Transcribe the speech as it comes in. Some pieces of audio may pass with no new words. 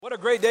What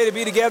a great day to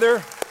be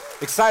together.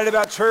 Excited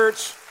about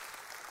church.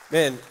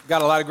 Man,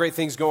 got a lot of great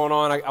things going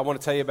on I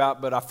want to tell you about,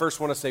 but I first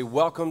want to say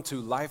welcome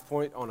to Life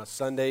Point on a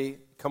Sunday.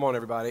 Come on,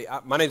 everybody.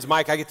 My name's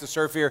Mike. I get to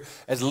serve here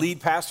as lead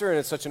pastor, and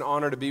it's such an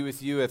honor to be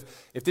with you.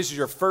 If this is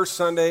your first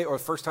Sunday or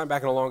first time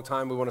back in a long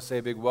time, we want to say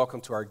a big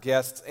welcome to our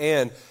guests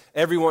and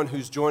everyone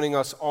who's joining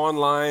us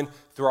online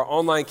through our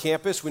online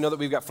campus. We know that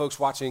we've got folks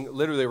watching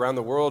literally around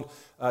the world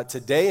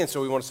today, and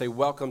so we want to say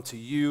welcome to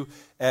you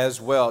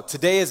as well.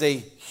 Today is a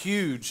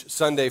huge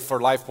Sunday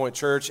for Life Point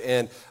Church,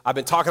 and I've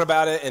been talking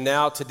about it, and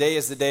now today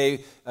is the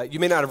day. You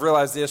may not have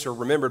realized this or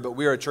remembered, but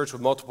we are a church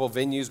with multiple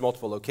venues,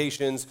 multiple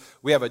locations.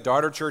 We have a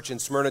daughter church in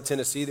Smyrna,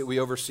 Tennessee that we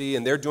oversee,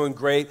 and they're doing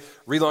great,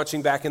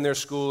 relaunching back in their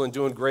school and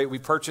doing great. We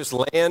purchased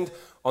land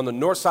on the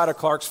north side of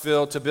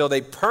Clarksville to build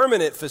a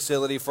permanent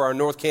facility for our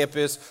North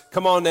Campus.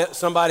 Come on,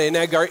 somebody, isn't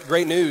that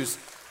great news?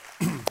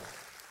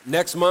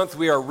 Next month,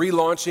 we are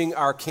relaunching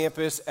our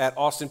campus at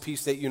Austin Peay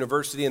State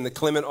University in the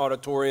Clement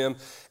Auditorium,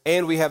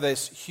 and we have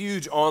this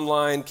huge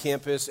online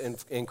campus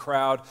and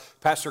crowd.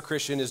 Pastor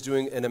Christian is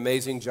doing an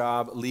amazing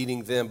job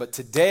leading them, but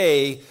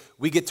today,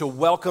 we get to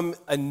welcome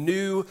a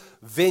new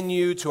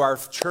venue to our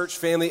church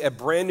family, a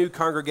brand new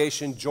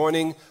congregation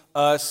joining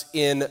us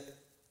in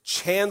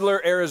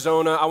Chandler,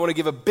 Arizona. I want to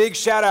give a big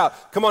shout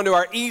out. Come on to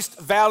our East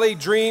Valley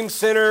Dream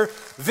Center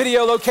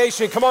video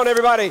location. Come on,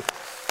 everybody.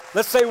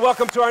 Let's say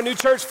welcome to our new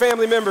church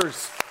family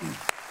members.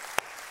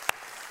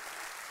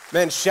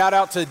 Man, shout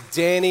out to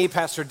Danny,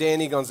 Pastor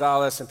Danny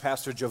Gonzalez and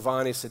Pastor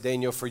Giovanni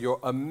Cedeno for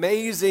your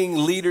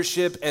amazing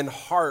leadership and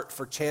heart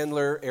for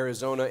Chandler,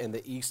 Arizona and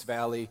the East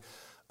Valley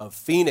of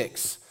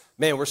Phoenix.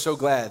 Man, we're so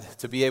glad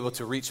to be able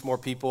to reach more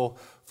people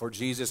for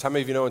Jesus. How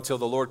many of you know until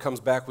the Lord comes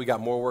back, we got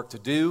more work to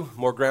do,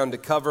 more ground to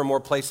cover, more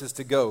places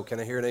to go? Can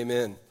I hear an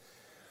amen?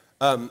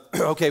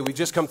 Okay, we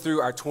just come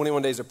through our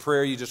 21 days of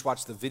prayer. You just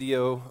watched the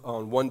video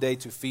on One Day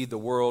to Feed the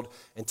World.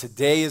 And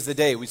today is the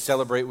day we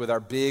celebrate with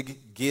our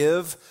big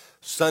Give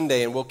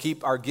Sunday. And we'll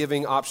keep our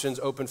giving options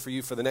open for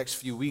you for the next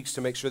few weeks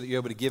to make sure that you're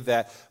able to give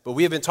that. But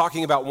we have been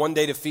talking about One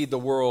Day to Feed the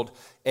World.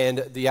 And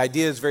the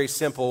idea is very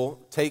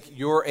simple. Take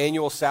your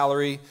annual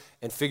salary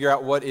and figure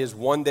out what is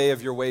one day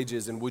of your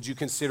wages. And would you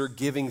consider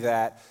giving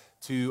that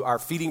to our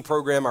feeding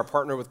program, our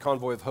partner with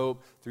Convoy of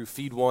Hope through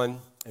Feed One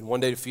and One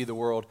Day to Feed the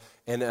World.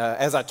 And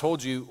as I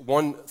told you,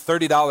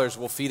 $30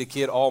 will feed a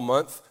kid all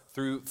month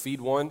through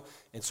Feed One.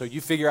 And so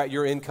you figure out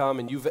your income,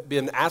 and you've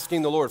been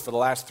asking the Lord for the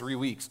last 3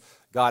 weeks,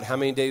 God, how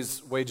many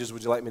days' wages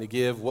would you like me to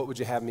give? What would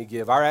you have me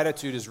give? Our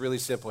attitude is really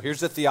simple. Here's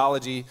the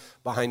theology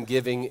behind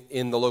giving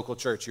in the local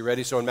church. You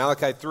ready? So in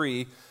Malachi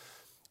 3,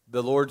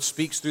 the Lord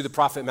speaks through the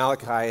prophet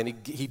Malachi,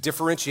 and he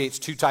differentiates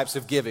two types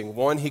of giving.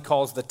 One he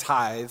calls the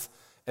tithe,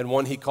 and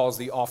one he calls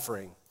the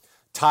offering.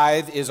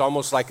 Tithe is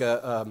almost like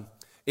the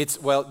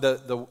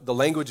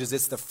language is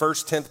it's the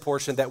first tenth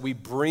portion that we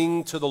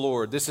bring to the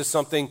Lord. This is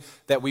something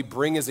that we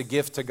bring as a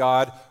gift to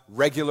God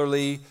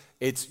regularly.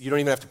 You don't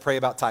even have to pray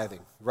about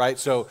tithing, right?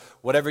 So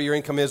whatever your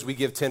income is, we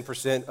give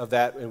 10% of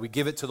that, and we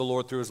give it to the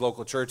Lord through his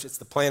local church. It's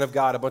the plan of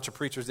God. A bunch of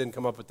preachers didn't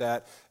come up with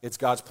that. It's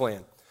God's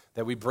plan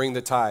that we bring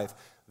the tithe.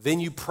 Then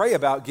you pray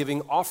about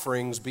giving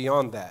offerings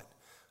beyond that.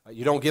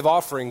 You don't give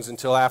offerings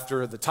until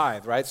after the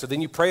tithe, right? So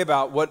then you pray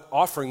about what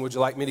offering would you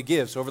like me to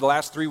give. So over the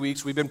last 3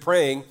 weeks, we've been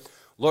praying,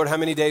 Lord, how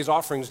many days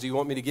offerings do you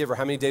want me to give, or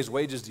how many days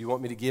wages do you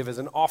want me to give as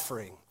an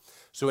offering?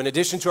 So in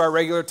addition to our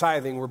regular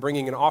tithing, we're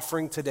bringing an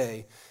offering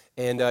today,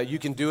 and you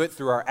can do it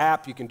through our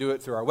app. You can do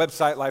it through our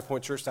website,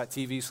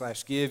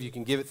 lifepointchurch.tv/give. You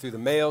can give it through the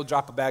mail,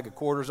 drop a bag of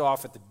quarters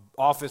off at the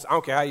office. I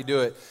don't care how you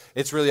do it.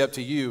 It's really up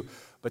to you.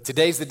 But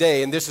today's the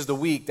day, and this is the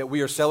week that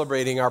we are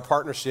celebrating our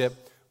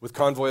partnership with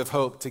Convoy of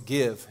Hope to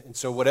give. And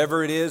so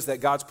whatever it is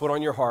that God's put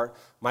on your heart,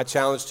 my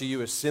challenge to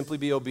you is simply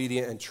be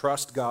obedient and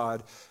trust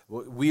God.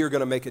 We are going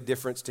to make a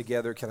difference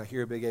together. Can I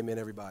hear a big amen,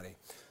 everybody?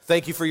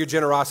 Thank you for your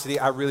generosity.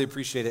 I really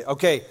appreciate it.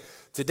 Okay,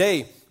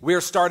 today we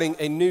are starting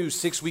a new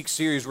 6-week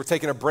series. We're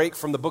taking a break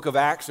from the book of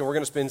Acts, and we're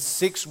going to spend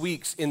 6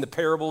 weeks in the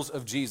parables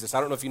of Jesus. I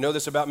don't know if you know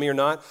this about me or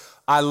not.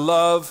 I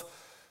love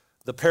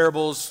the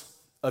parables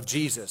of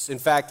Jesus. In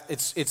fact,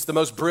 it's the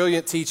most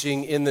brilliant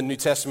teaching in the New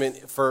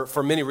Testament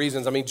for many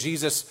reasons. I mean,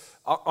 Jesus,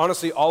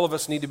 honestly, all of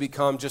us need to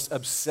become just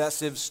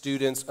obsessive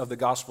students of the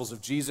Gospels of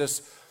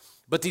Jesus.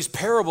 But these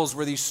parables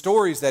were these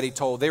stories that he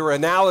told. They were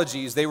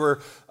analogies. They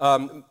were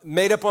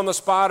made up on the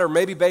spot or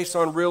maybe based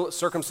on real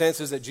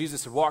circumstances that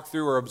Jesus had walked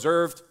through or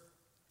observed.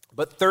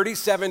 But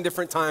 37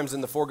 different times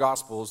in the 4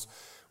 Gospels,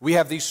 we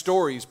have these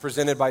stories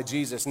presented by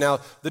Jesus.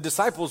 Now, the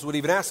disciples would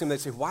even ask him, they'd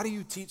say, why do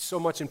you teach so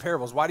much in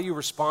parables? Why do you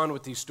respond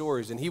with these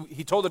stories? And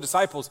he told the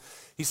disciples,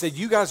 he said,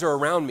 you guys are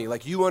around me,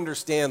 like you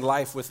understand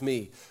life with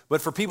me. But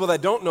for people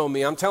that don't know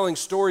me, I'm telling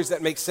stories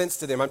that make sense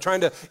to them. I'm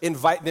trying to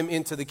invite them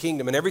into the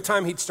kingdom. And every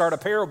time he'd start a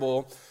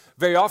parable,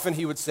 very often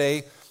he would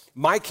say,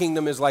 my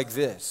kingdom is like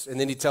this. And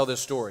then he'd tell this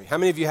story. How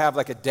many of you have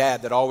like a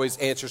dad that always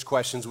answers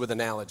questions with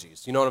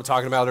analogies? You know what I'm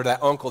talking about? Or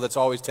that uncle that's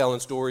always telling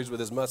stories with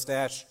his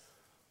mustache?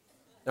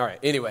 All right,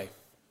 anyway,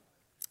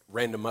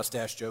 random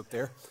mustache joke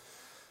there.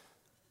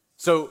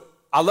 So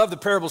I love the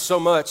parables so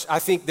much, I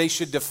think they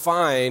should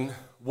define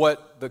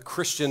what the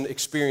Christian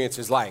experience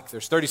is like.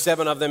 There's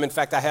 37 of them. In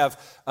fact, I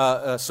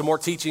have some more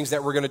teachings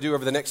that we're going to do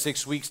over the next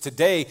 6 weeks.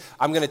 Today,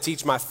 I'm going to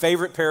teach my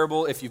favorite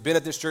parable. If you've been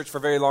at this church for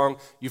very long,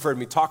 you've heard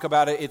me talk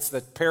about it. It's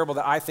the parable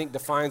that I think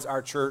defines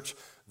our church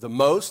the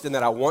most, and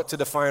that I want to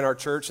define our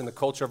church and the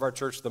culture of our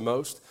church the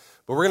most.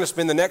 But we're going to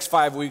spend the next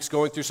 5 weeks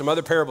going through some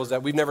other parables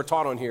that we've never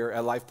taught on here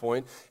at Life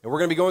Point. And we're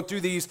going to be going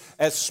through these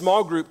as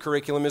small group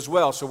curriculum as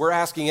well. So we're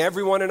asking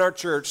everyone in our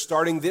church,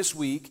 starting this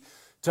week,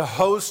 to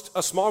host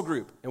a small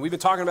group. And we've been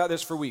talking about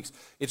this for weeks.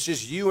 It's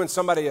just you and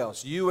somebody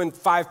else, you and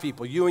 5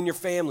 people, you and your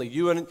family,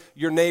 you and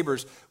your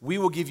neighbors. We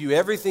will give you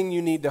everything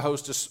you need to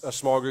host a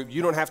small group.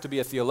 You don't have to be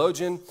a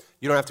theologian.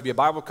 You don't have to be a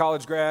Bible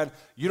college grad.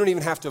 You don't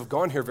even have to have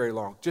gone here very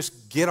long.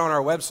 Just get on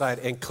our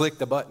website and click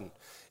the button.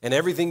 And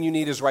everything you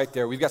need is right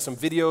there. We've got some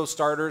video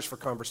starters for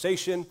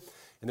conversation.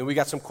 And then we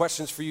got some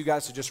questions for you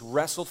guys to just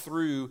wrestle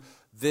through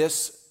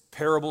this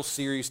parable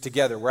series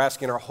together. We're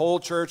asking our whole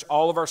church,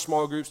 all of our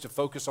small groups, to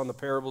focus on the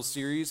parable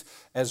series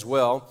as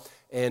well.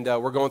 And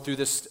we're going through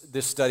this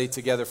study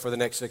together for the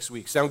next 6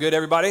 weeks. Sound good,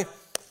 everybody?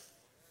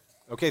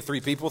 Okay,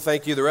 3 people.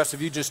 Thank you. The rest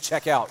of you just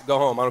check out. Go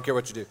home. I don't care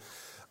what you do.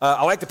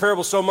 I like the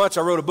parable so much,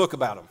 I wrote a book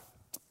about them.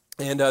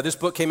 And this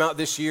book came out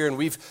this year, and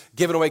we've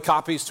given away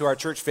copies to our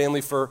church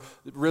family for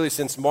really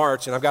since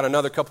March. And I've got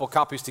another couple of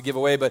copies to give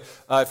away. But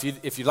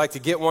if you'd like to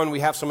get one, we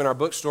have some in our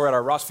bookstore at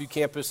our Rossview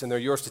campus, and they're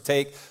yours to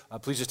take.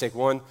 Please just take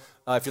one.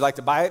 If you'd like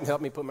to buy it and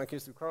help me put my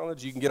kids through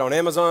college, you can get on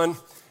Amazon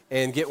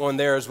and get one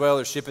there as well,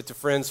 or ship it to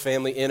friends,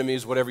 family,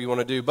 enemies, whatever you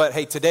want to do. But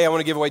hey, today I want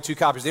to give away 2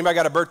 copies. Anybody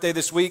got a birthday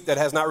this week that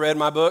has not read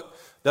my book?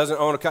 Doesn't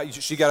own a copy?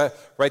 She got a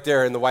right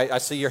there in the white. I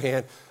see your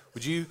hand.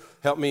 Would you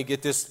help me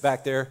get this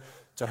back there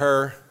to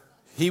her?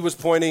 He was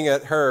pointing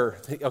at her.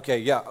 Okay,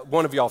 yeah,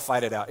 one of y'all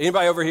fight it out.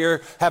 Anybody over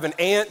here have an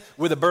aunt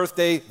with a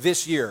birthday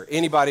this year?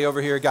 Anybody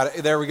over here got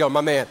it? There we go,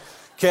 my man.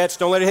 Catch,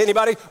 don't let it hit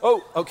anybody.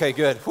 Oh, okay,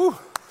 good. Whew.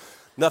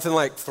 Nothing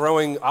like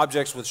throwing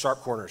objects with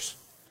sharp corners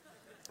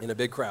in a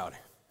big crowd.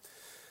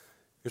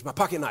 Here's my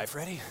pocket knife,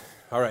 ready?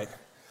 All right.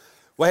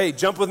 Well, hey,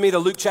 jump with me to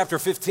Luke chapter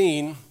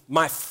 15,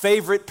 my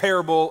favorite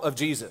parable of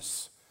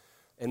Jesus.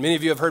 And many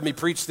of you have heard me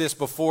preach this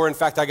before. In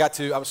fact, I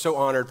was so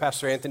honored.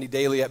 Pastor Anthony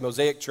Daly at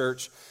Mosaic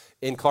Church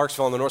in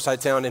Clarksville on the north side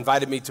of town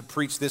invited me to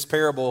preach this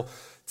parable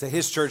to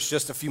his church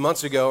just a few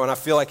months ago, and I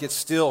feel like it's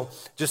still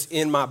just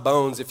in my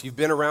bones. If you've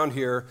been around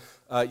here,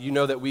 you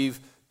know that we've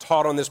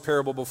taught on this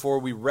parable before.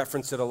 We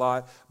reference it a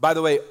lot. By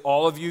the way,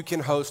 all of you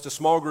can host a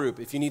small group.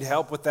 If you need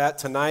help with that,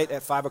 tonight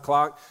at 5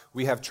 o'clock,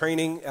 we have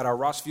training at our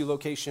Rossview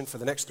location. For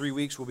the next 3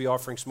 weeks, we'll be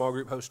offering small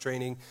group host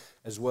training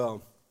as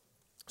well.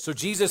 So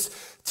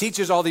Jesus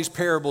teaches all these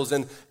parables,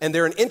 and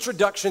they're an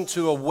introduction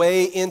to a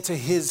way into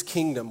his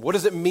kingdom. What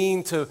does it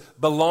mean to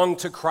belong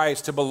to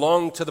Christ, to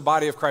belong to the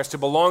body of Christ, to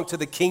belong to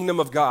the kingdom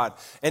of God?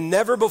 And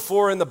never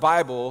before in the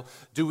Bible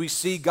do we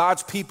see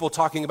God's people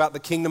talking about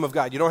the kingdom of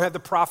God. You don't have the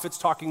prophets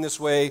talking this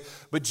way,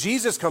 but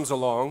Jesus comes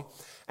along,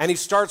 and he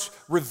starts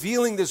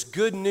revealing this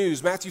good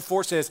news. Matthew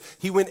 4 says,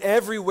 he went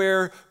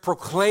everywhere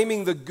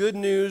proclaiming the good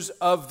news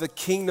of the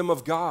kingdom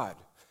of God.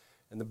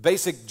 And the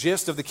basic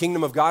gist of the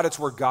kingdom of God, it's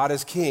where God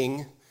is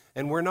king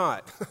and we're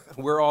not.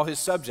 We're all his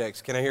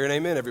subjects. Can I hear an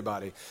amen,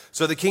 everybody?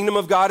 So the kingdom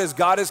of God is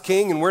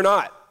king and we're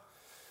not.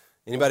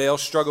 Anybody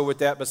else struggle with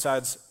that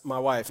besides my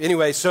wife?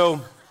 Anyway, so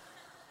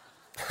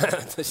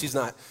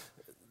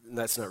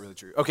that's not really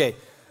true. Okay,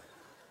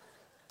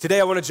 today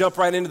I want to jump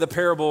right into the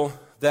parable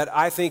that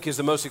I think is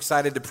the most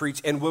excited to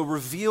preach and will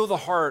reveal the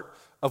heart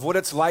of what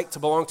it's like to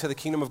belong to the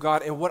kingdom of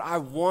God and what I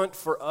want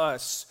for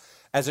us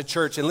as a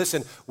church. And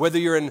listen, whether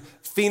you're in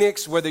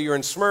Phoenix, whether you're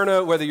in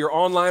Smyrna, whether you're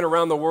online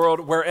around the world,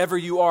 wherever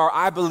you are,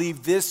 I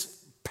believe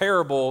this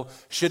parable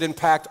should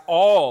impact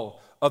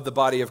all of the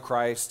body of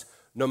Christ,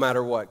 no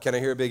matter what. Can I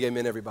hear a big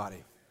amen, everybody?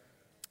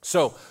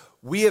 So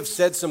we have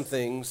said some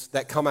things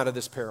that come out of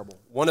this parable.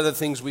 One of the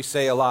things we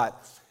say a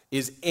lot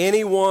is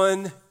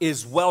anyone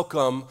is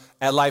welcome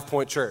at Life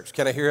Point Church.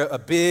 Can I hear a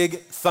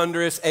big,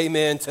 thunderous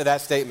amen to that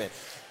statement?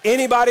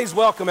 Anybody's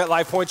welcome at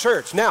Life Point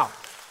Church. Now,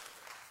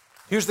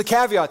 here's the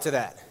caveat to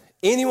that.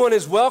 Anyone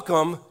is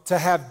welcome to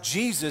have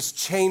Jesus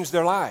change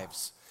their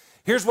lives.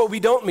 Here's what we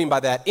don't mean by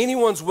that.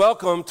 Anyone's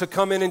welcome to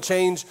come in and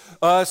change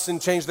us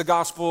and change the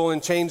gospel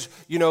and change,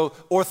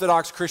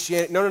 Orthodox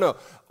Christianity. No.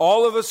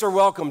 All of us are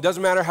welcome.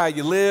 Doesn't matter how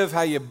you live,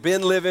 how you've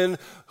been living,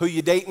 who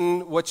you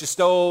dating, what you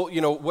stole,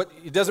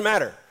 it doesn't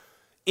matter.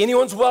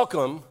 Anyone's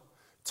welcome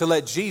to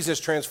let Jesus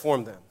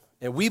transform them.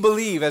 And we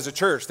believe as a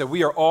church that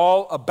we are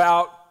all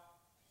about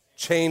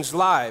changed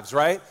lives,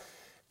 right?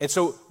 And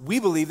so we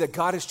believe that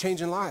God is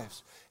changing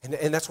lives.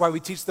 And that's why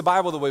we teach the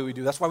Bible the way we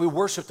do. That's why we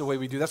worship the way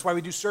we do. That's why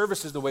we do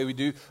services the way we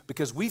do,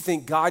 because we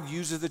think God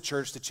uses the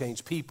church to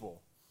change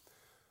people.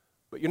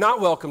 But you're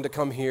not welcome to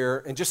come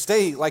here and just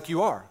stay like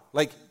you are.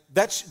 Like,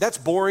 that's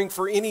boring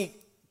for any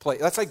place.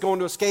 That's like going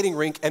to a skating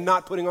rink and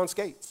not putting on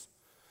skates.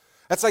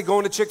 That's like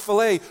going to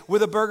Chick-fil-A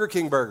with a Burger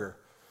King burger.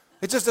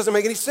 It just doesn't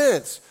make any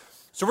sense.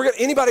 So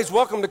anybody's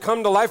welcome to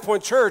come to Life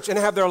Point Church and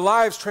have their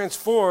lives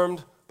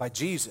transformed by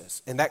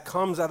Jesus. And that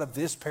comes out of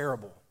this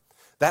parable.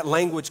 That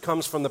language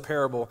comes from the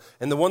parable.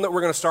 And the one that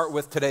we're going to start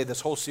with today, this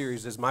whole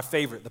series, is my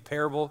favorite, the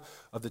parable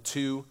of the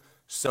two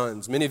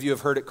sons. Many of you have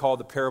heard it called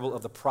the parable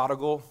of the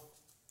prodigal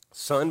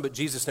son, but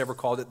Jesus never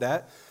called it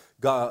that.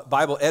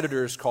 Bible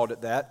editors called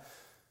it that.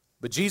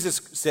 But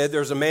Jesus said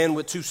there's a man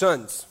with two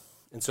sons.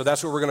 And so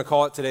that's what we're going to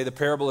call it today, the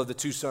parable of the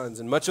two sons.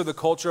 And much of the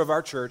culture of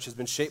our church has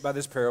been shaped by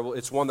this parable.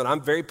 It's one that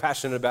I'm very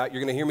passionate about. You're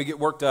going to hear me get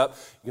worked up.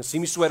 You're going to see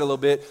me sweat a little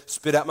bit,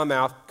 spit out my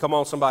mouth. Come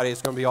on, somebody,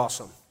 it's going to be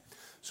awesome.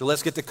 So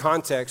let's get the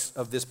context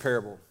of this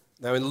parable.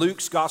 Now in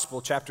Luke's gospel,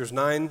 chapters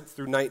 9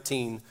 through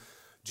 19,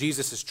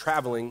 Jesus is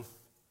traveling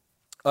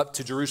up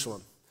to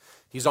Jerusalem.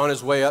 He's on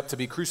his way up to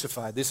be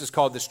crucified. This is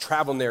called this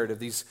travel narrative.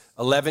 These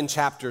 11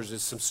 chapters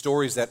is some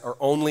stories that are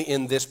only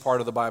in this part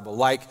of the Bible,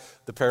 like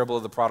the parable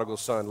of the prodigal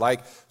son,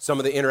 like some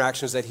of the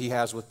interactions that he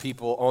has with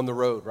people on the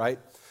road, right?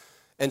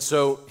 And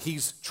so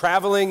he's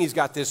traveling. He's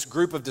got this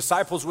group of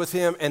disciples with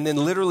him, and then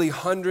literally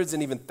hundreds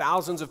and even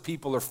thousands of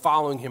people are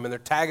following him, and they're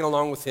tagging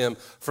along with him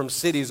from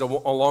cities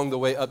along the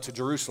way up to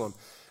Jerusalem.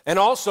 And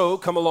also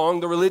come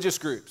along the religious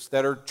groups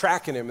that are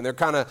tracking him, and they're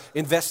kind of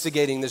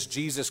investigating this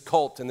Jesus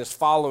cult and this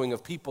following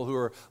of people who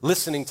are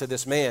listening to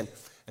this man.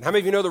 And how many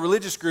of you know the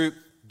religious group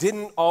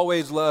didn't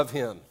always love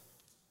him?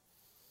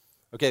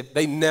 Okay,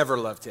 they never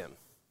loved him.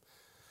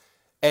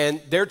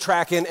 And they're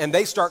tracking, and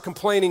they start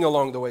complaining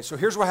along the way. So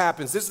here's what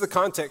happens. This is the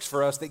context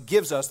for us that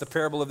gives us the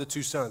parable of the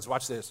two sons.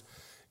 Watch this.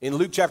 In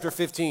Luke chapter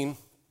 15,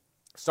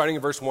 starting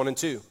in verse 1 and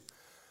 2.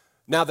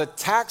 Now the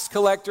tax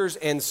collectors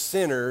and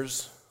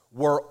sinners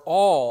were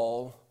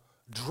all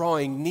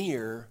drawing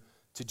near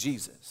to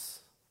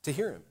Jesus to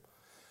hear him.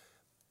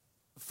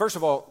 First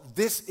of all,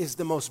 this is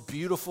the most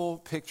beautiful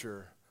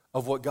picture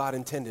of what God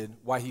intended,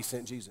 why he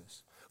sent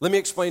Jesus. Let me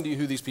explain to you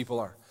who these people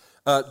are.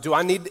 Do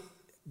I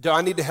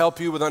need to help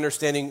you with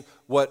understanding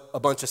what a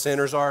bunch of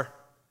sinners are?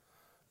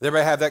 Does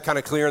everybody have that kind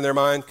of clear in their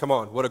mind? Come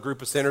on, what a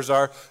group of sinners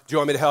are. Do you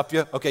want me to help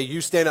you? Okay,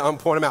 you stand up. I'm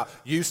pointing them out.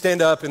 You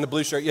stand up in the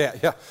blue shirt.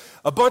 Yeah.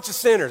 A bunch of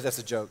sinners. That's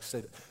a joke.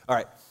 All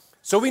right.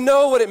 So we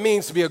know what it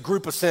means to be a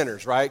group of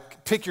sinners, right?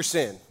 Pick your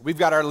sin. We've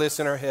got our list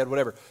in our head,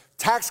 whatever.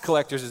 Tax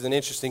collectors is an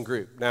interesting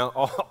group. Now,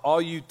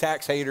 all you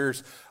tax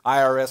haters,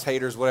 IRS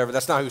haters, whatever,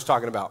 that's not who he's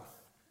talking about.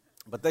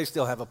 But they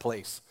still have a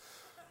place.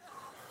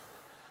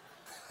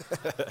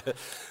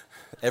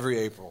 Every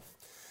April.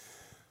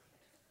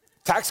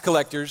 Tax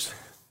collectors,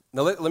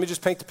 now let me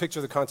just paint the picture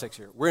of the context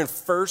here. We're in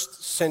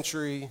first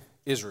century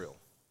Israel.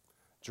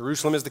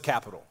 Jerusalem is the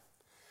capital.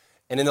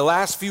 And in the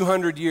last few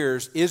hundred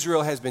years,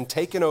 Israel has been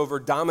taken over,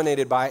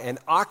 dominated by, and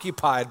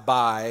occupied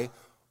by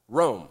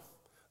Rome.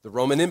 The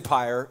Roman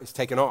Empire is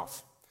taken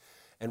off.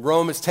 And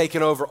Rome has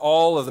taken over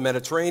all of the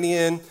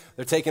Mediterranean.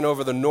 They're taking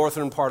over the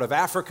northern part of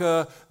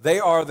Africa. They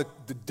are the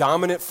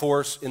dominant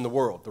force in the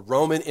world. The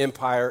Roman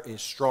Empire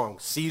is strong.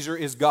 Caesar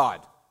is God.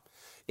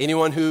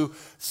 Anyone who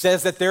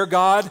says that they're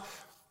God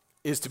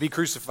is to be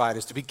crucified,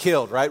 is to be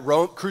killed, right?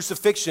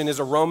 Crucifixion is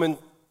a Roman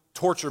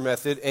torture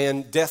method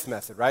and death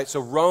method, right? So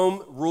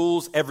Rome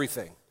rules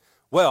everything.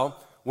 Well,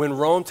 when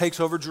Rome takes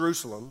over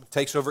Jerusalem,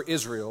 takes over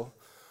Israel,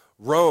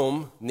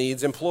 Rome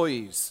needs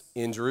employees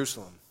in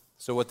Jerusalem.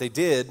 So what they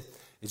did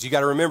is, you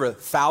got to remember,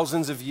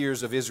 thousands of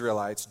years of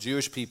Israelites,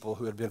 Jewish people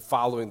who had been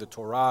following the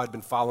Torah, had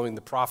been following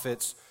the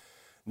prophets.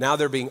 Now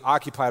they're being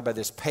occupied by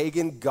this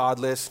pagan,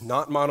 godless,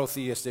 not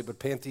monotheistic, but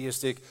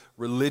pantheistic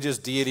religious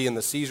deity, and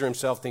the Caesar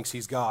himself thinks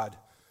he's God.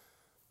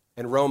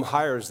 And Rome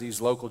hires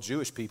these local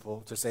Jewish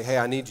people to say, hey,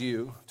 I need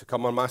you to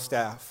come on my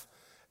staff,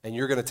 and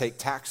you're going to take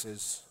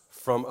taxes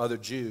from other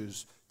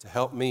Jews to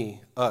help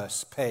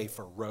us pay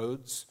for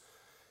roads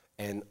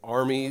and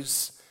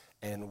armies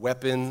and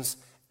weapons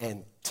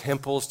and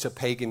temples to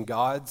pagan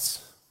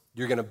gods.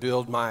 You're going to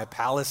build my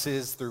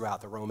palaces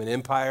throughout the Roman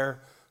Empire.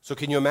 So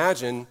can you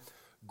imagine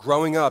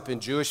growing up in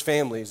Jewish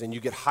families, and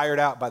you get hired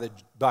out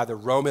by the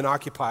Roman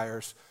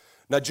occupiers?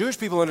 Now, Jewish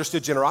people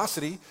understood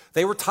generosity.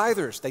 They were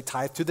tithers. They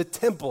tithed to the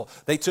temple.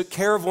 They took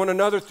care of one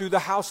another through the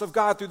house of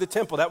God, through the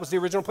temple. That was the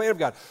original plan of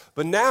God.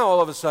 But now,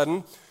 all of a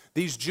sudden,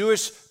 these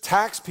Jewish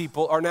tax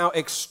people are now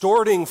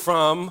extorting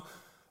from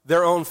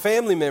their own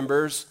family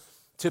members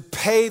to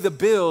pay the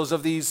bills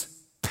of these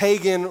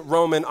pagan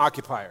Roman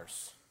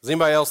occupiers. Does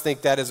anybody else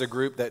think that is a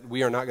group that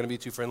we are not going to be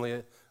too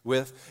friendly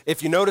with?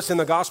 If you notice in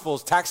the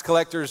Gospels, tax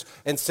collectors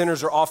and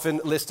sinners are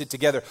often listed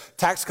together.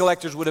 Tax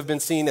collectors would have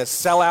been seen as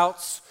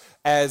sellouts,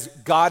 as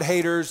God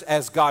haters,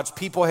 as God's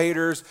people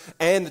haters,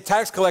 and the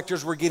tax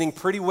collectors were getting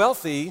pretty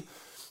wealthy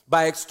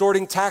by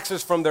extorting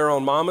taxes from their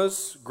own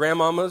mamas,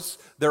 grandmamas,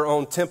 their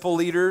own temple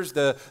leaders,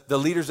 the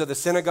leaders of the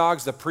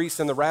synagogues, the priests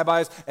and the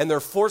rabbis, and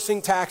they're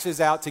forcing taxes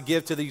out to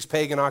give to these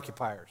pagan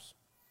occupiers.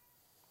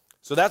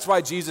 So that's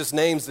why Jesus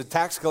names the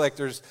tax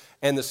collectors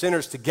and the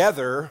sinners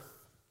together.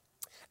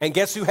 And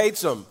guess who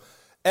hates them?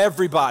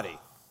 Everybody,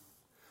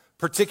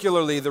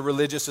 particularly the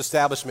religious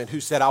establishment,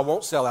 who said, I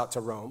won't sell out to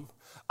Rome.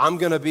 I'm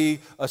going to be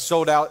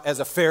sold out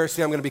as a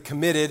Pharisee. I'm going to be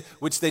committed,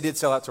 which they did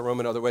sell out to Rome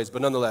in other ways,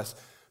 but nonetheless.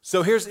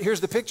 So here's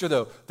the picture,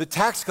 though. The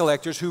tax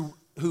collectors who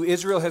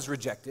Israel has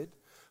rejected,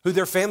 who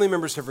their family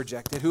members have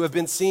rejected, who have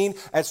been seen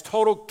as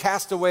total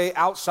castaway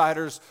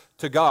outsiders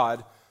to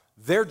God,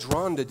 they're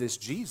drawn to this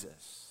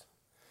Jesus.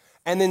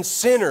 And then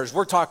sinners,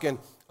 we're talking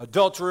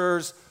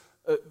adulterers,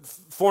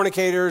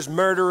 fornicators,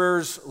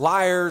 murderers,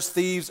 liars,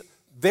 thieves,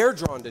 they're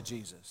drawn to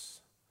Jesus.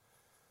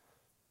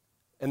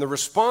 And the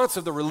response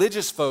of the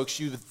religious folks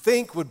you would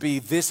think would be,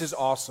 this is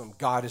awesome,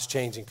 God is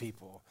changing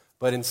people.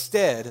 But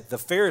instead, the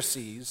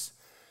Pharisees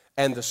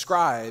and the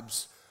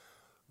scribes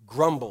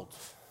grumbled.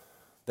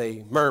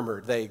 They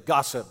murmured, they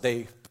gossiped,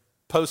 they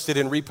posted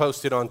and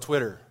reposted on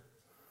Twitter.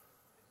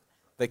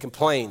 They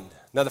complained.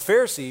 Now, the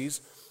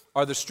Pharisees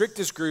are the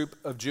strictest group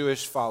of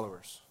Jewish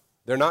followers.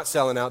 They're not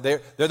selling out.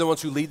 They're the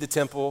ones who lead the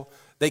temple.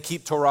 They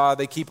keep Torah.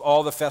 They keep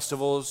all the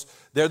festivals.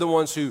 They're the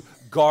ones who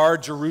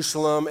guard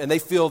Jerusalem, and they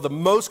feel the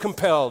most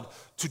compelled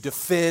to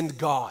defend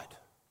God.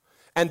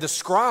 And the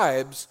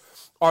scribes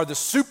are the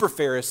super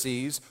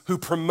Pharisees who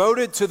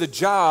promoted to the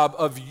job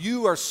of,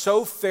 you are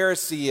so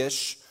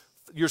Pharisee-ish,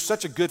 you're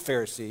such a good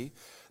Pharisee,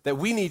 that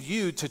we need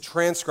you to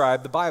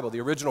transcribe the Bible.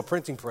 The original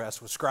printing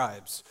press was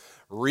scribes,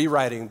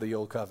 rewriting the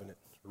Old Covenant,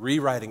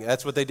 rewriting it.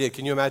 That's what they did.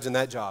 Can you imagine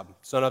that job?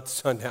 Sun up to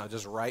sundown,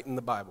 just writing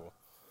the Bible.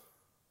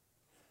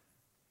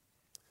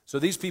 So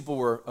these people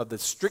were of the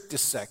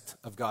strictest sect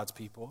of God's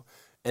people,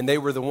 and they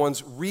were the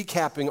ones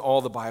recapping all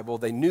the Bible.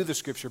 They knew the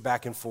scripture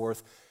back and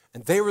forth,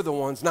 and they were the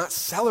ones not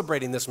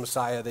celebrating this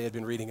Messiah they had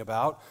been reading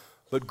about,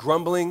 but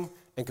grumbling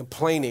and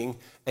complaining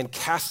and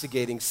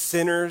castigating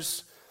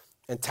sinners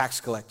and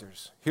tax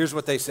collectors. Here's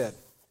what they said.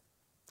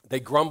 They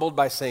grumbled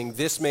by saying,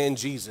 this man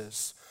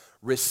Jesus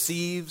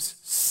receives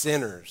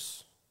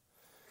sinners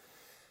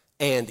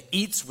and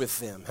eats with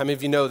them. How many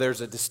of you know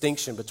there's a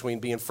distinction between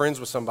being friends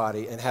with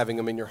somebody and having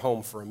them in your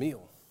home for a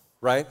meal,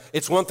 right?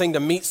 It's one thing to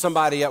meet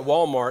somebody at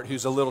Walmart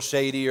who's a little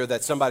shady, or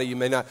that somebody you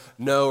may not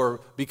know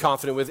or be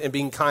confident with, and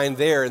being kind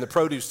there in the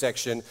produce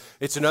section.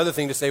 It's another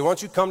thing to say, why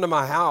don't you come to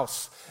my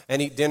house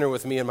and eat dinner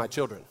with me and my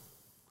children?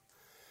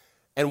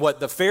 And what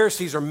the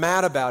Pharisees are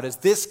mad about is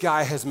this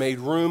guy has made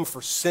room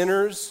for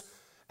sinners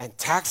and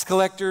tax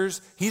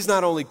collectors. He's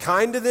not only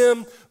kind to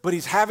them, but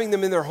he's having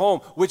them in their home,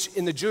 which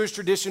in the Jewish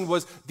tradition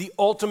was the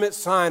ultimate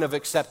sign of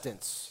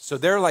acceptance. So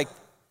they're like,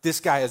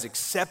 this guy is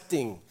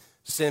accepting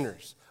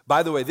sinners.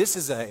 By the way, this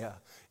is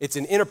it's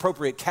an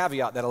inappropriate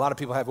caveat that a lot of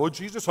people have. Oh,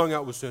 Jesus hung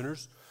out with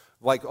sinners.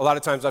 Like a lot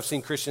of times I've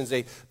seen Christians,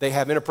 they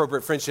have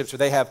inappropriate friendships, or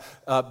they have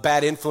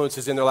bad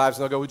influences in their lives,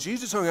 and they'll go, well,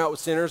 Jesus hung out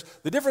with sinners.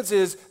 The difference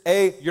is,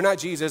 A, you're not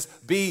Jesus.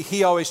 B,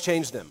 he always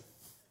changed them.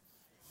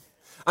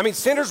 I mean,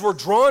 sinners were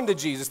drawn to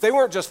Jesus. They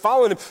weren't just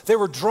following him. They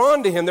were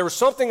drawn to him. There was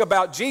something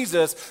about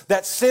Jesus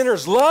that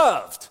sinners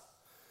loved.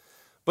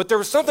 But there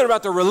was something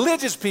about the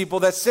religious people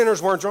that sinners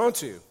weren't drawn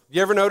to.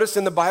 You ever notice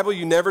in the Bible,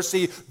 you never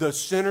see the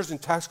sinners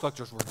and tax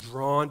collectors were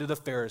drawn to the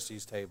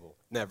Pharisees' table.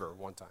 Never,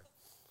 one time.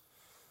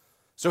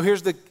 So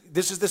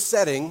this is the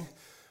setting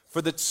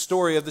for the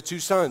story of the two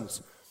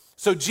sons.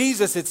 So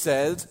Jesus, it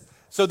says,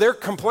 so they're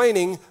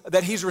complaining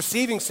that he's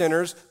receiving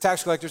sinners,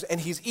 tax collectors, and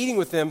he's eating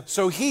with them.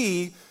 So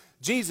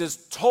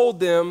Jesus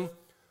told them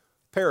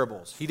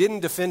parables. He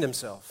didn't defend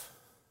himself.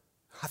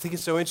 I think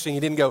it's so interesting. He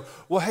didn't go,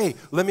 well, hey,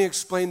 let me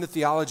explain the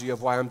theology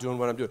of why I'm doing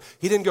what I'm doing.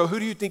 He didn't go, who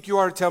do you think you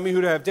are to tell me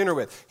who to have dinner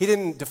with? He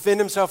didn't defend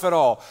himself at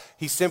all.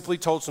 He simply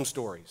told some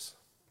stories.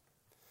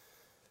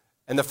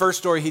 And the first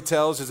story he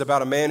tells is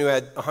about a man who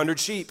had 100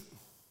 sheep,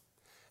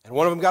 and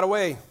one of them got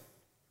away.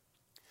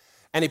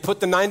 And he put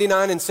the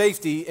 99 in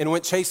safety and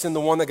went chasing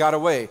the one that got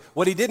away.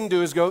 What he didn't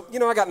do is go,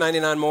 I got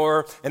 99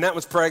 more, and that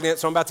one's pregnant,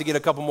 so I'm about to get a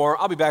couple more.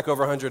 I'll be back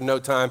over 100 in no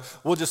time.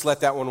 We'll just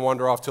let that one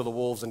wander off till the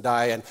wolves and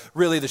die. And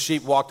really, the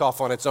sheep walked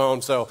off on its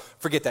own, so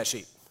forget that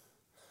sheep.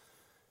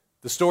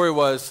 The story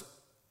was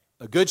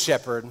a good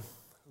shepherd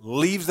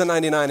leaves the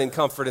 99 in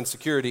comfort and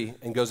security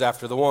and goes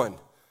after the one.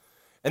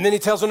 And then he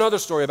tells another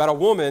story about a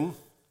woman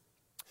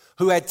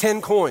who had 10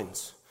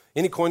 coins.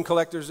 Any coin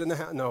collectors in the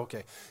house? No,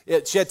 okay.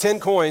 She had 10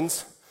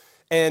 coins,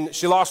 and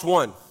she lost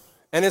one.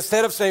 And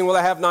instead of saying, well,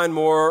 I have 9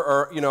 more,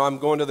 or, I'm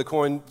going to the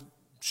coin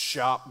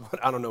shop,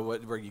 I don't know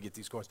where you get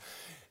these coins.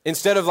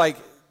 Instead of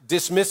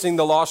dismissing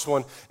the lost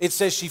one, it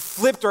says she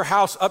flipped her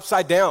house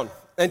upside down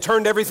and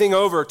turned everything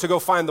over to go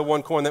find the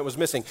one coin that was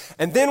missing.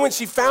 And then when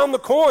she found the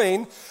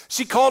coin,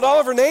 she called all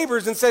of her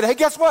neighbors and said, hey,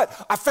 guess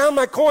what? I found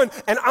my coin,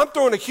 and I'm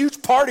throwing a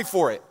huge party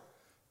for it.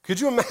 Could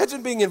you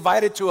imagine being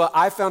invited to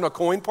I found a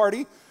coin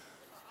party?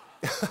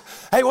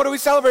 Hey, what are we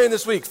celebrating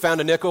this week?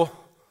 Found a nickel.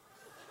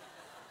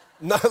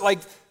 Not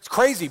it's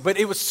crazy, but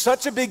it was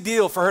such a big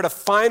deal for her to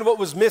find what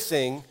was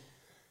missing.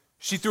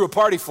 She threw a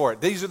party for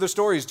it. These are the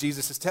stories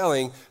Jesus is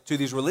telling to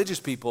these religious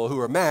people who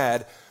are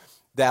mad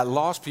that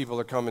lost people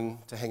are coming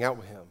to hang out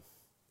with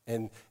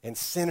him, and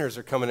sinners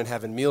are coming and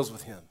having meals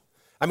with him.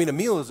 I mean, a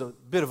meal is a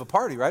bit of a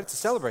party, right? It's a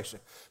celebration.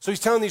 So he's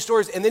telling these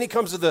stories, and then he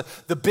comes to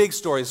the big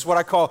story. It's what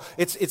I call,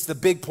 it's the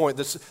big point,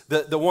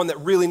 the one that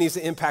really needs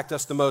to impact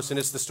us the most, and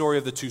it's the story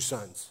of the two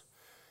sons.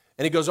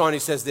 And he goes on, he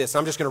says this.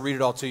 I'm just going to read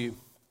it all to you.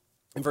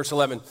 In verse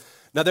 11,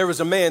 now there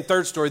was a man,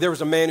 third story, there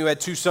was a man who had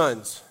 2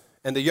 sons,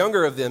 and the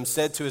younger of them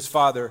said to his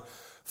father,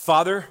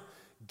 Father,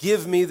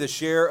 give me the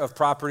share of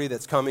property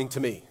that's coming to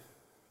me.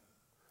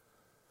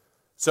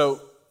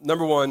 So,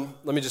 number one,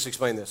 let me just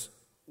explain this.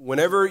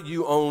 whenever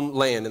you own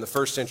land in the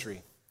first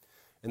century,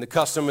 and the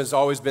custom has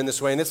always been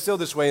this way, and it's still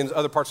this way in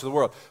other parts of the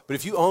world, but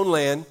if you own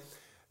land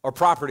or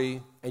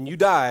property and you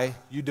die,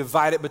 you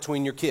divide it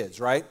between your kids,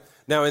 right?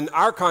 Now, in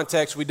our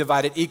context, we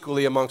divide it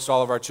equally amongst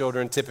all of our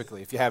children,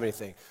 typically, if you have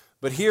anything.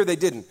 But here, they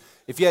didn't.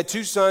 If you had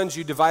 2 sons,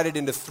 you divide it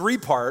into 3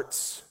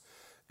 parts,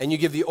 and you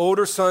give the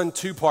older son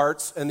 2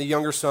 parts and the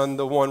younger son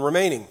the 1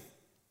 remaining.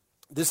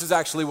 This is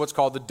actually what's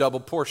called the double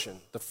portion,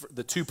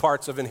 the 2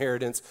 parts of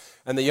inheritance,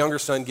 and the younger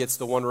son gets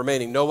the 1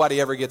 remaining. Nobody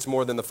ever gets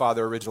more than the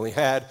father originally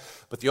had,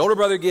 but the older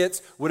brother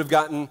would have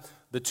gotten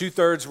the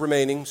 2/3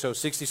 remaining, so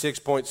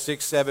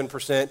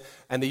 66.67%,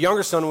 and the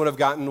younger son would have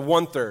gotten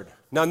 1/3.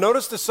 Now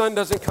notice the son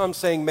doesn't come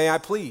saying, "May I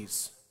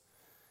please?"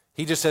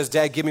 He just says,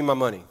 "Dad, give me my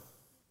money.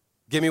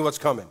 Give me what's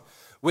coming."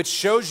 Which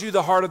shows you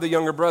the heart of the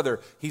younger brother.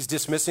 He's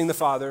dismissing the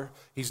father.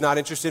 He's not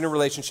interested in a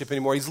relationship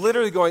anymore. He's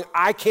literally going,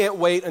 "I can't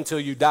wait until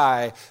you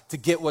die to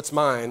get what's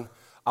mine.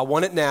 I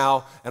want it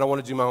now, and I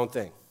want to do my own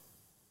thing."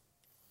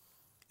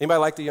 Anybody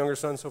like the younger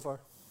son so far?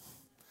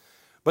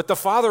 But the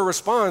father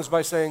responds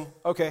by saying,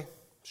 "Okay,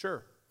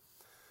 sure."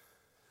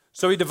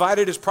 So he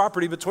divided his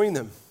property between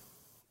them.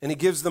 And he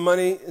gives the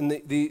money and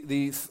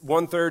the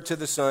 1/3 to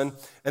the son.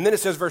 And then it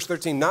says, verse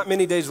 13, not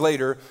many days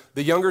later,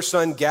 the younger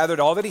son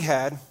gathered all that he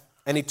had,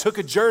 and he took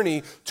a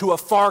journey to a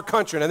far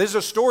country. Now, this is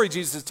a story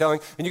Jesus is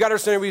telling, and you got to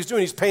understand what he's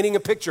doing. He's painting a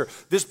picture.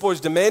 This boy's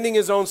demanding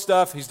his own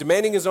stuff. He's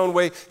demanding his own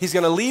way. He's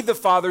going to leave the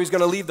father. He's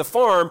going to leave the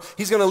farm.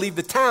 He's going to leave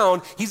the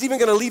town. He's even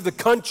going to leave the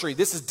country.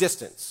 This is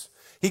distance.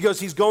 He goes,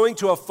 he's going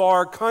to a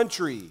far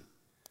country.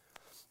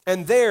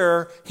 And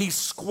there, he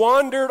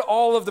squandered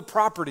all of the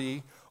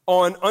property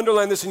on,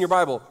 underline this in your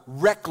Bible,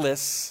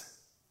 reckless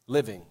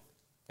living.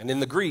 And in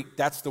the Greek,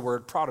 that's the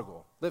word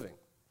prodigal, living.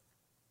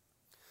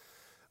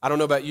 I don't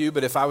know about you,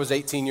 but if I was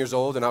 18 years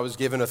old and I was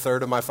given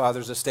 1/3 of my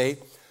father's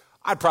estate,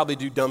 I'd probably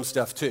do dumb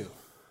stuff too.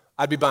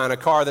 I'd be buying a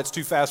car that's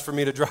too fast for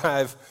me to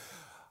drive.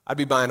 I'd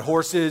be buying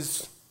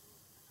horses.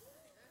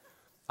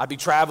 I'd be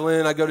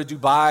traveling. I'd go to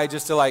Dubai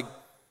just to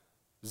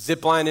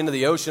zip line into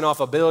the ocean off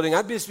a building.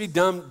 I'd just be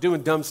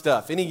doing dumb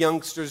stuff. Any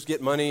youngsters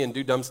get money and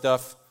do dumb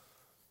stuff?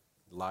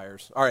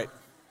 Liars. All right.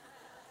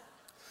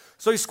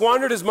 So he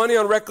squandered his money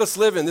on reckless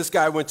living. This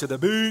guy went to the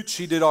beach.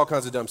 He did all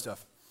kinds of dumb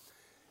stuff.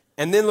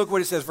 And then look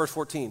what it says, verse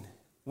 14.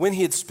 When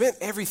he had spent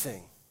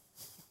everything,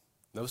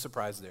 no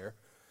surprise there,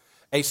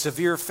 a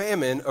severe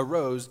famine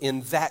arose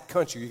in that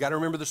country. You got to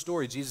remember the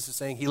story. Jesus is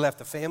saying he left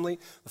the family,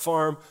 the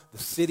farm, the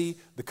city,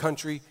 the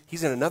country.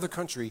 He's in another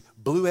country,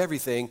 blew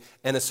everything,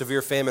 and a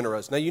severe famine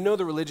arose. Now, you know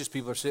the religious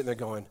people are sitting there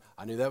going,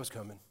 I knew that was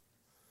coming.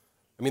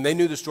 I mean, they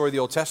knew the story of the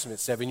Old Testament,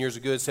 7 years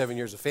of good, 7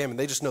 years of famine.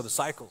 They just know the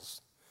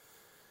cycles.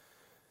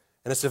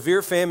 And a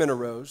severe famine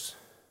arose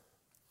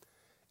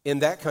in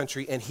that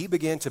country, and he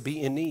began to be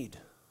in need.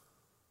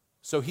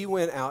 So he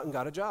went out and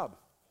got a job.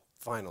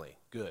 Finally,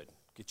 good.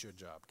 Get you a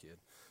job, kid.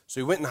 So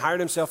he went and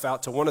hired himself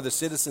out to one of the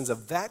citizens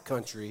of that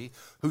country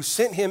who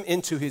sent him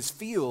into his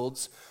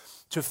fields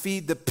to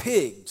feed the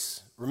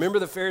pigs. Remember,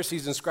 the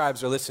Pharisees and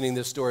scribes are listening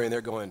to this story, and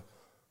they're going,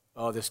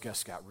 oh, this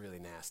just got really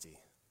nasty.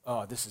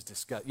 Oh, this is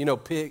disgusting. You know,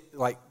 pig,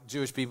 like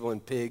Jewish people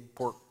and pig,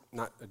 pork,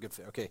 not a good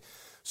fit. Okay,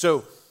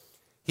 so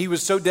he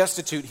was so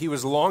destitute, he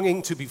was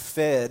longing to be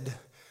fed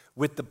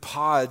with the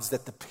pods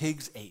that the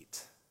pigs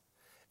ate,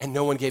 and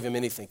no one gave him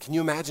anything. Can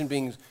you imagine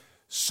being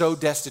so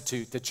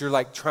destitute that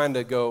you're trying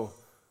to go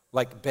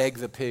beg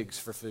the pigs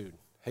for food?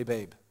 Hey,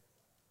 babe.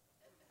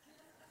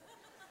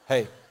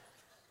 Hey,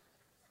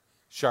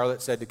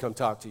 Charlotte said to come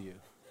talk to you.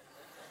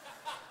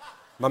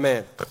 My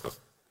man,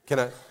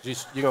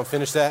 you gonna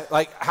finish that?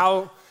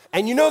 How?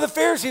 And you know the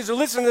Pharisees are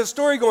listening to the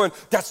story going,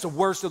 that's the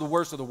worst of the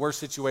worst of the worst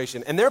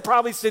situation. And they're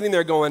probably sitting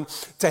there going,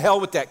 to hell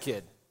with that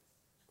kid.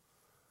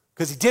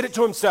 Because he did it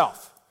to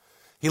himself.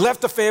 He left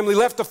the family,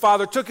 left the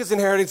father, took his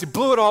inheritance, he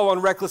blew it all on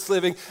reckless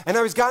living, and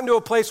now he's gotten to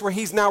a place where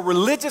he's now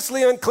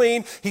religiously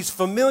unclean, he's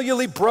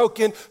familially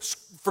broken.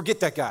 Forget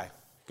that guy.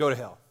 Go to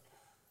hell.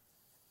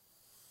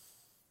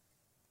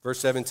 Verse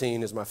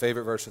 17 is my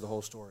favorite verse of the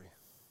whole story.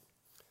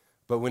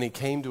 But when he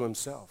came to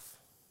himself,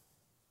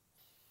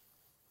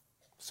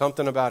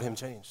 something about him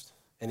changed,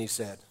 and he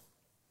said,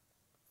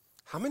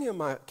 how many of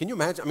my, can you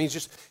imagine? I mean,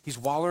 he's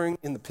wallowing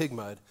in the pig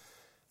mud,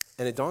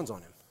 and it dawns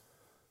on him.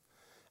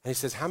 And he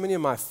says, how many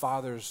of my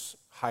father's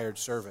hired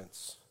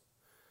servants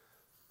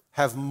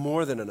have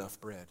more than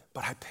enough bread,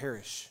 but I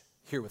perish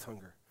here with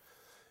hunger?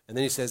 And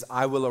then he says,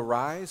 I will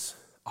arise,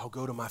 I'll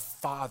go to my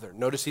father.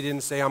 Notice he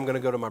didn't say, I'm going to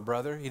go to my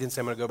brother. He didn't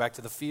say, I'm going to go back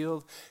to the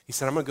field. He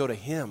said, I'm going to go to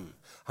him.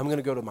 I'm going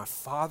to go to my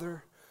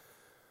father.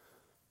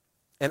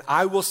 And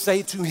I will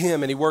say to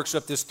him, and he works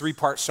up this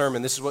 3-part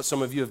sermon. This is what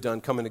some of you have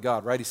done coming to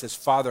God, right? He says,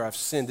 Father, I've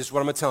sinned. This is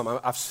what I'm going to tell him.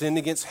 I've sinned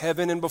against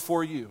heaven and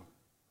before you.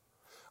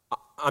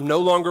 I'm no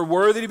longer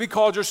worthy to be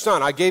called your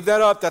son. I gave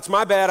that up. That's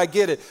my bad. I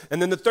get it. And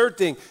then the third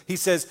thing, he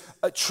says,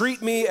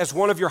 treat me as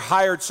one of your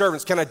hired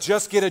servants. Can I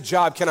just get a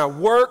job? Can I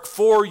work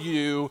for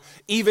you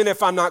even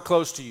if I'm not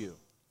close to you?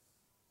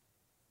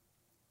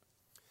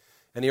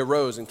 And he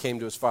arose and came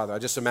to his father. I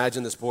just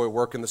imagine this boy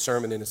working the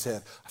sermon in his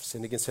head. I've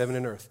sinned against heaven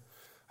and earth.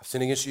 I've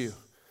sinned against you.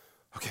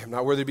 Okay, I'm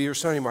not worthy to be your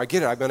son anymore. I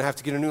get it. I'm going to have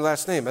to get a new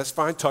last name. That's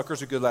fine.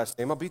 Tucker's a good last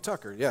name. I'll be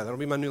Tucker. Yeah, that'll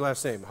be my new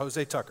last name.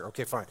 Jose Tucker.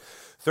 Okay, fine.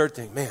 Third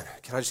thing, man,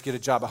 can I just get a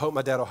job? I hope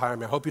my dad will hire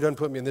me. I hope he doesn't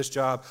put me in this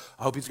job.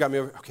 I hope he's got me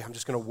over. Okay, I'm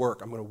just going to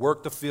work. I'm going to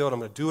work the field. I'm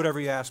going to do whatever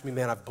he asks me.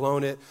 Man, I've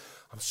blown it.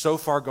 I'm so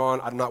far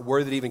gone. I'm not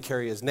worthy to even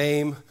carry his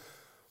name.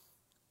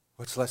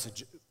 What's less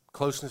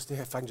closeness to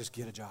him if I can just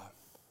get a job?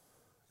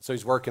 So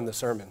he's working the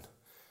sermon.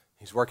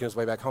 He's working his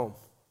way back home.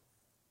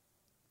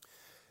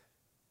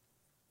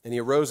 And he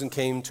arose and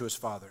came to his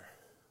father.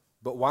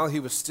 But while he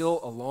was still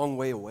a long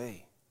way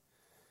away,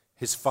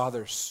 his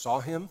father saw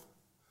him,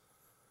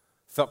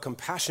 felt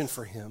compassion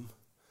for him,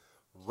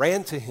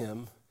 ran to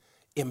him,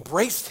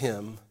 embraced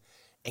him,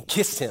 and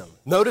kissed him.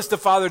 Notice the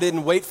father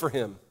didn't wait for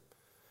him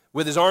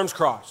with his arms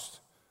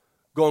crossed,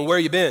 going, where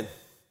you been?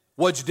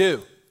 What'd you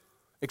do?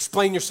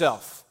 Explain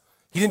yourself.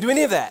 He didn't do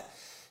any of that.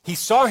 He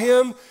saw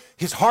him,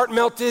 his heart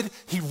melted,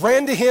 he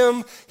ran to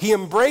him, he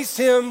embraced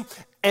him,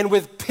 and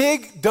with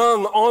pig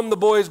dung on the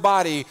boy's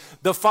body,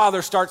 the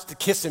father starts to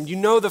kiss him. You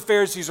know the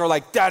Pharisees are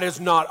like, that is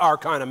not our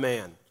kind of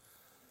man.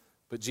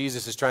 But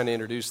Jesus is trying to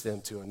introduce them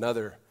to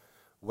another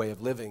way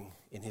of living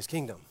in his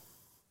kingdom.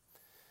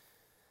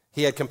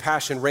 He had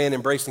compassion, ran,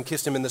 embraced, and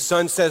kissed him. And the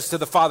son says to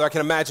the father, I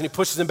can imagine, he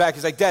pushes him back.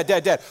 He's like,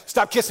 Dad,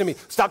 stop kissing me.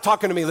 Stop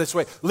talking to me this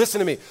way. Listen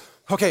to me.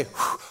 Okay,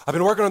 I've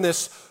been working on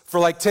this for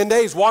like 10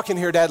 days, walking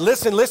here, Dad.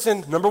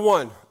 Listen. Number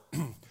one,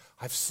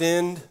 I've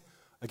sinned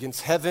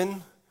against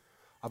heaven.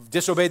 I've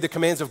disobeyed the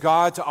commands of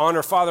God to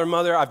honor father and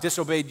mother. I've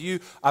disobeyed you.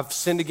 I've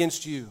sinned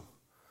against you.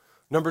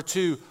 Number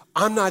two,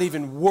 I'm not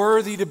even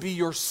worthy to be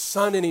your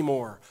son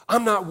anymore.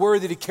 I'm not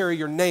worthy to carry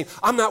your name.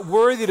 I'm not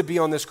worthy to be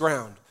on this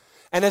ground.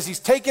 And as he's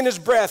taking his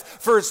breath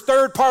for his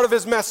third part of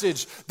his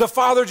message, the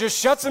father just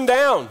shuts him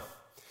down.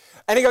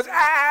 And he goes,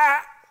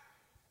 ah!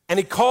 And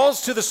he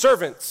calls to the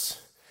servants.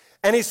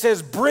 And he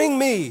says, bring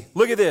me.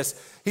 Look at this.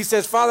 He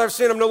says, Father, I've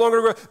sinned. I'm no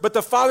longer. But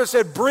the father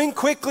said, bring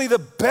quickly the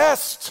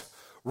best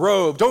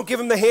robe. Don't give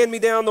him the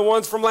hand-me-down, the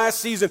ones from last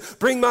season.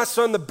 Bring my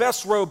son the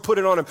best robe, put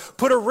it on him.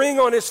 Put a ring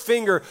on his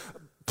finger.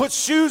 Put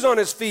shoes on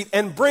his feet.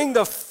 And bring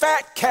the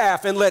fat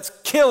calf and let's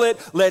kill it.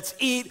 Let's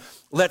eat.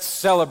 Let's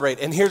celebrate.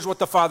 And here's what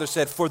the father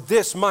said. For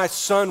this my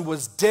son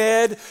was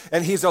dead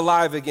and he's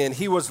alive again.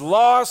 He was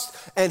lost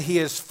and he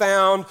is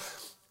found.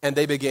 And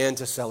they began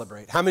to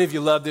celebrate. How many of you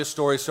love this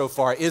story so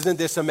far? Isn't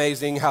this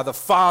amazing how the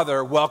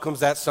father welcomes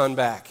that son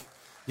back?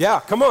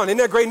 Yeah, come on. Isn't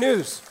that great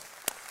news?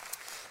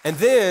 And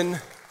then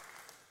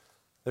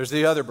there's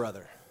the other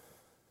brother.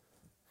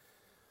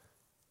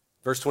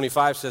 Verse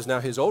 25 says, now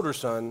his older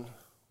son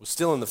was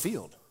still in the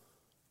field.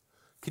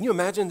 Can you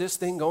imagine this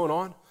thing going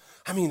on?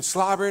 I mean,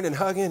 slobbering and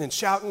hugging and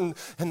shouting,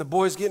 and the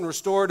boy's getting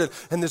restored,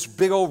 and this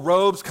big old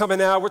robe's coming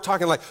out. We're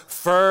talking like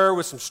fur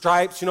with some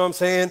stripes, you know what I'm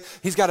saying?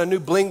 He's got a new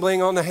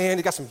bling-bling on the hand.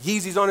 He got some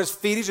Yeezys on his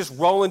feet. He's just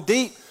rolling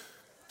deep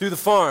through the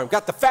farm.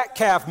 Got the fat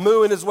calf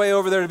mooing his way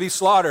over there to be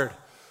slaughtered.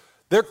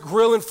 They're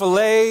grilling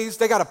fillets.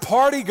 They got a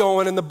party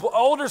going, and the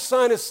older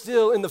son is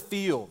still in the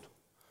field.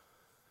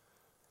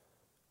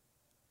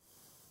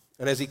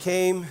 And as he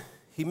came,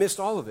 he missed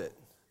all of it.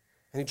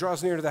 And he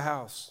draws near to the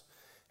house,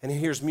 and he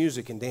hears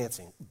music and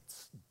dancing.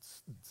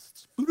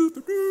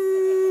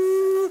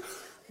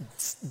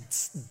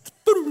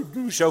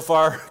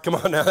 Shofar, come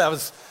on now,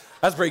 that's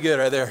pretty good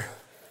right there.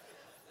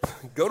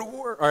 Go to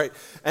war. All right.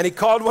 And he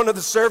called one of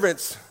the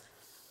servants.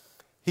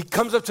 He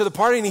comes up to the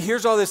party and he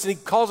hears all this and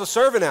he calls a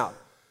servant out.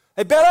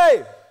 Hey,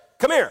 Betty,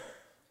 come here.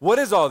 What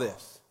is all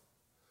this?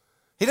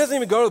 He doesn't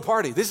even go to the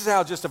party. This is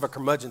how just of a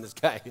curmudgeon this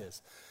guy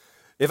is.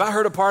 If I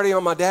heard a party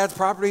on my dad's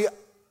property,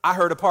 I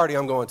heard a party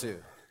I'm going to.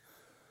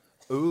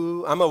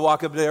 Ooh, I'm going to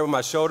walk up there with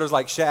my shoulders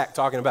like Shaq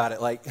talking about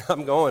it. Like,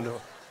 I'm going.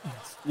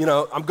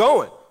 I'm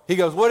going. He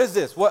goes, what is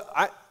this?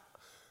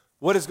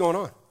 What is going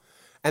on?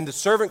 And the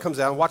servant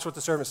comes out, and watch what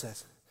the servant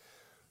says.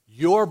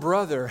 Your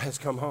brother has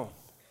come home,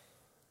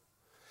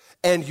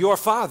 and your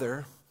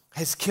father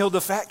has killed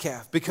a fat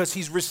calf because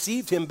he's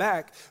received him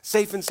back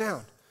safe and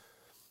sound.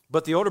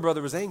 But the older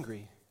brother was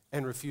angry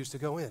and refused to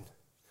go in.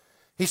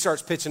 He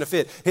starts pitching a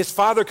fit. His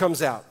father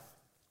comes out.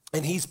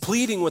 And he's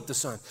pleading with the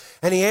son.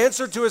 And he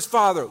answered to his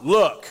father,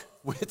 look,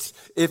 which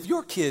if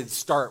your kids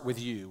start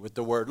with you with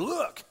the word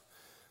look,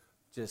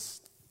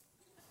 just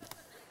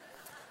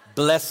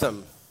bless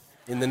them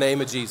in the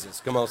name of Jesus.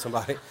 Come on,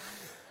 somebody.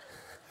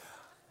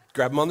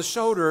 Grab them on the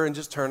shoulder and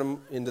just turn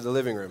them into the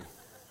living room.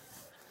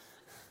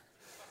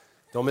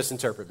 Don't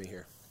misinterpret me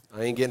here.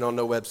 I ain't getting on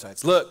no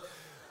websites. Look,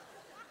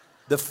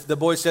 the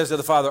boy says to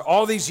the father,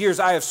 all these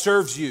years I have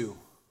served you.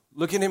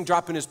 Look at him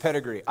dropping his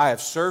pedigree. I have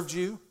served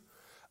you.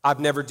 I've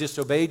never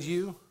disobeyed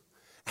you,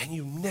 and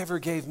you never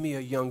gave me a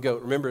young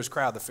goat. Remember his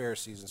crowd, the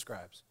Pharisees and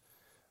scribes.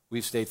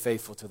 We've stayed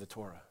faithful to the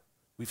Torah.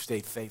 We've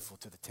stayed faithful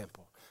to the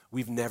temple.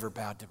 We've never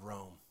bowed to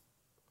Rome.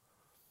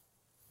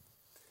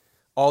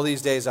 All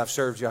these days I've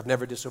served you. I've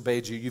never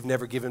disobeyed you. You've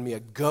never given me a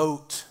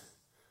goat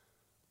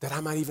that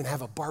I might even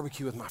have a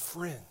barbecue with my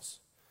friends.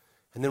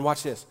 And then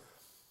watch this.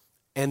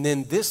 And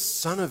then this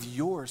son of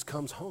yours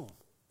comes home.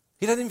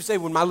 He doesn't even say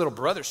when my little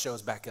brother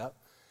shows back up.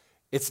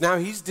 It's now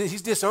he's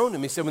disowned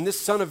him. He said, when this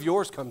son of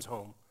yours comes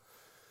home.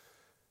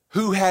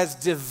 who has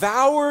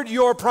devoured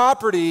your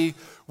property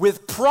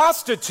with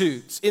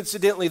prostitutes.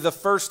 Incidentally, the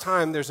first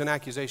time there's an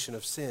accusation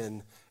of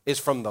sin is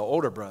from the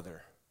older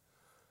brother.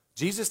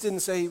 Jesus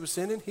didn't say he was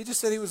sinning. He just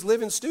said he was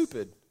living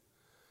stupid.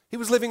 He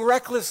was living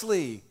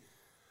recklessly.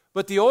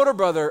 But the older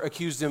brother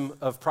accused him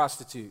of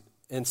prostitute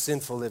and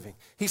sinful living.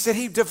 He said,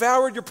 he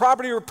devoured your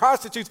property with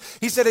prostitutes.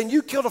 He said, and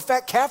you killed a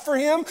fat calf for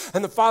him?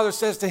 And the father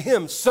says to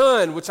him,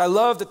 son, which I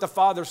love that the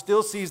father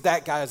still sees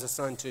that guy as a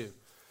son too.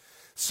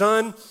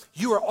 Son,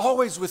 you are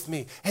always with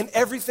me, and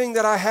everything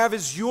that I have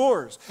is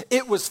yours.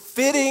 It was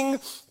fitting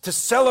to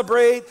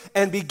celebrate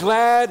and be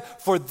glad,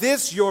 for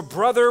this your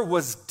brother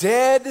was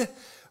dead,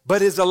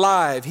 but is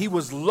alive. He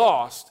was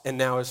lost and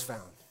now is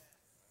found.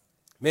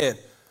 Man,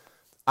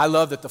 I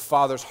love that the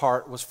father's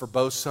heart was for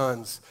both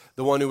sons,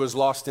 the one who was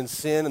lost in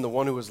sin and the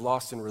one who was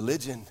lost in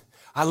religion.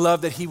 I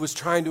love that he was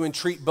trying to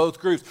entreat both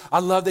groups. I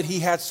love that he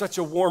had such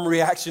a warm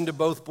reaction to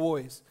both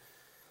boys.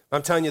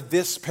 I'm telling you,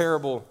 this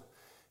parable,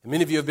 and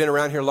many of you have been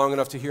around here long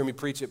enough to hear me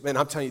preach it. Man,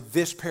 I'm telling you,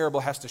 this parable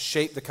has to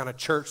shape the kind of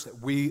church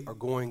that we are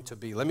going to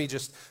be. Let me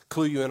just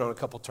clue you in on a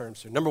couple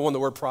terms here. Number one, the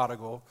word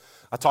prodigal.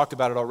 I talked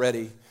about it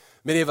already.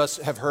 Many of us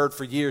have heard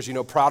for years,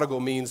 prodigal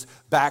means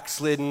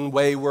backslidden,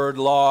 wayward,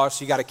 lost.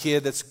 You got a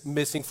kid that's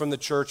missing from the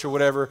church or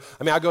whatever.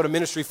 I mean, I go to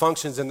ministry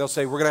functions and they'll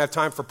say, we're going to have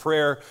time for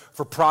prayer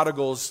for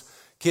prodigals,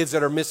 kids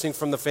that are missing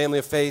from the family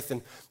of faith.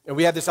 And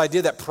we have this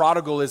idea that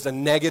prodigal is a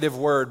negative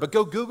word. But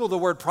go Google the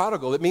word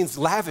prodigal. It means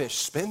lavish,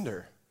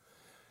 spender.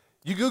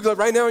 You Google it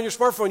right now on your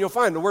smartphone, you'll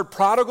find the word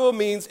prodigal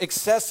means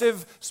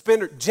excessive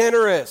spender,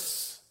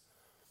 generous.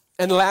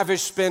 And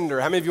lavish spender.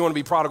 How many of you want to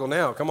be prodigal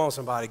now? Come on,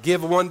 somebody.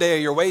 Give one day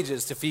of your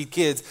wages to feed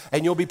kids,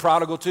 and you'll be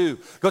prodigal too.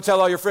 Go tell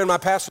all your friends, my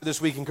pastor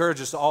this week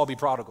encourages us to all be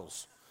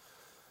prodigals.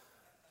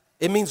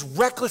 It means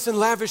reckless and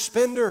lavish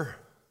spender.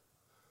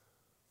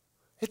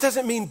 It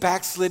doesn't mean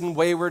backslidden,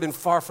 wayward, and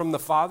far from the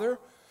Father.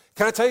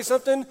 Can I tell you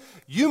something?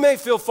 You may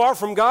feel far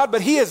from God,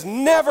 but He is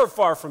never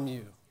far from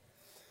you.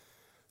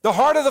 The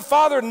heart of the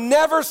Father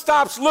never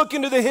stops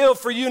looking to the hill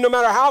for you, no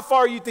matter how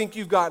far you think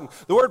you've gotten.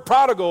 The word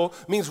prodigal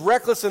means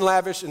reckless and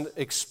lavish and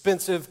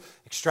expensive,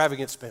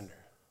 extravagant spender.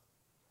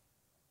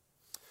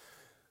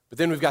 But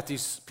then we've got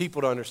these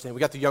people to understand.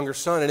 We got the younger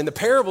son. And in the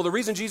parable, the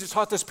reason Jesus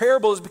taught this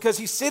parable is because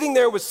he's sitting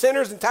there with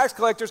sinners and tax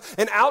collectors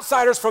and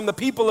outsiders from the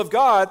people of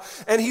God,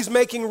 and he's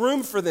making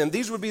room for them.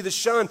 These would be the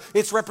shun.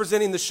 It's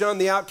representing the shun,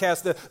 the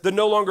outcast, the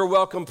no longer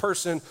welcome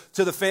person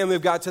to the family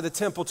of God, to the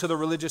temple, to the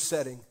religious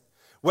setting.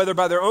 Whether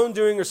by their own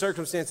doing or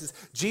circumstances,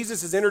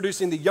 Jesus is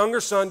introducing the younger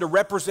son to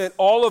represent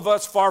all of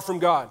us far from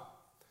God.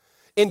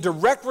 In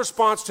direct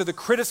response to the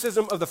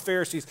criticism of the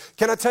Pharisees,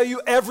 can I tell you,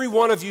 every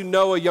one of you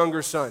know a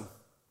younger son.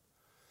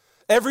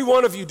 Every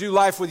one of you do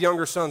life with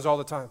younger sons all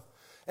the time.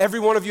 Every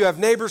one of you have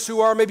neighbors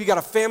who are, maybe you got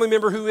a family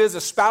member who is,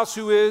 a spouse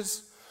who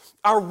is.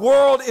 Our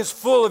world is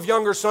full of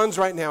younger sons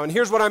right now, and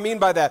here's what I mean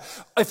by that.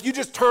 If you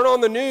just turn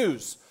on the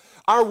news,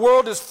 our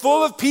world is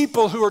full of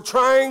people who are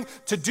trying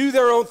to do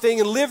their own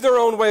thing and live their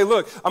own way.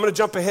 Look, I'm going to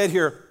jump ahead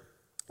here.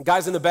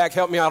 Guys in the back,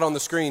 help me out on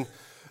the screen.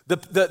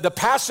 The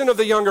passion of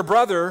the younger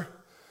brother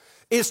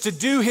is to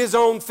do his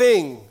own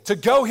thing, to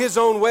go his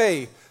own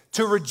way,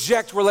 to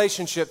reject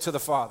relationship to the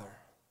Father.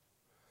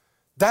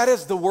 That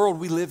is the world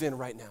we live in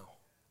right now.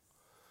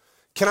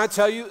 Can I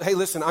tell you, hey,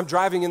 listen, I'm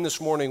driving in this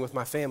morning with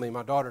my family,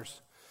 my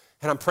daughters,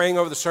 and I'm praying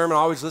over the sermon.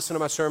 I always listen to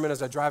my sermon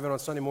as I drive in on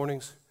Sunday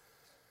mornings.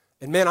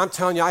 And man, I'm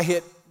telling you, I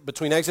hit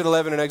between exit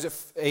 11 and exit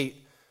 8,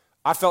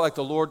 I felt like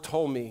the Lord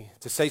told me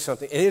to say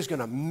something. It is going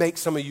to make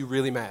some of you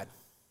really mad.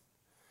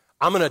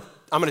 I'm going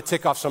to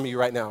tick off some of you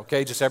right now,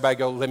 okay? Just everybody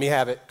go, let me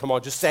have it. Come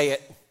on, just say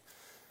it.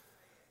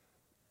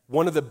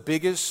 One of the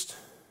biggest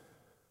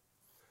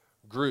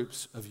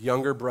groups of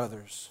younger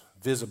brothers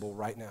visible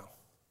right now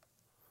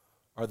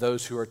are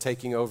those who are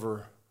taking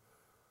over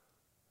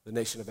the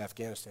nation of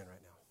Afghanistan right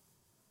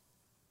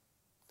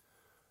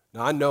now.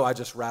 Now, I know I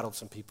just rattled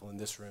some people in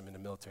this room in a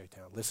military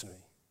town. Listen to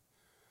me.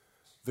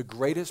 The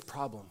greatest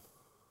problem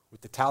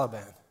with the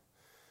Taliban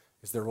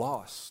is they're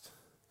lost.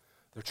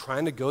 They're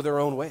trying to go their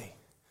own way,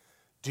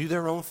 do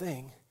their own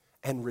thing,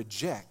 and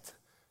reject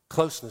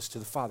closeness to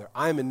the Father.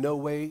 I am in no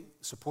way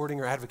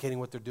supporting or advocating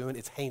what they're doing.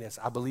 It's heinous.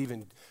 I believe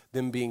in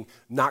them being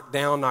knocked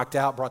down, knocked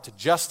out, brought to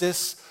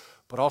justice,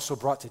 but also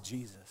brought to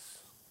Jesus.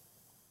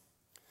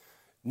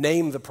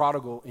 Name the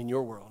prodigal in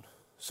your world,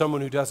 someone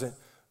who doesn't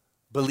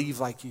believe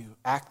like you,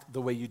 act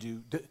the way you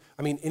do.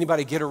 I mean,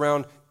 anybody get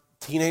around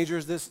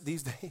teenagers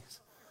these days?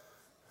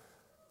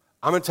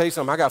 I'm going to tell you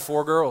something. I got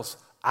 4 girls.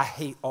 I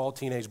hate all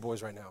teenage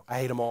boys right now. I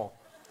hate them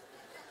all.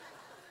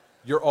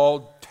 You're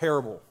all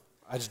terrible.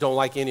 I just don't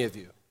like any of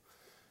you.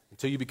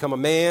 Until you become a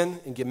man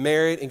and get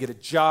married and get a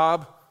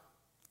job,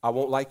 I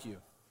won't like you.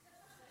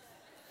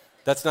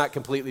 That's not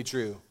completely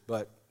true,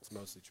 but it's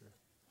mostly true.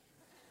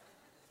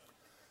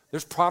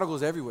 There's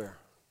prodigals everywhere.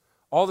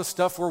 All the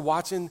stuff we're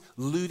watching,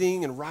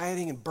 looting and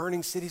rioting and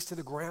burning cities to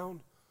the ground,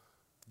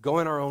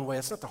 going our own way.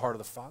 That's not the heart of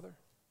the Father.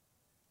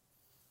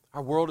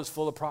 Our world is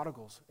full of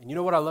prodigals. And you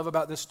know what I love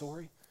about this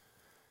story?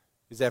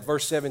 Is that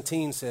verse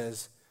 17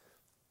 says,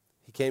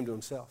 he came to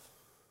himself.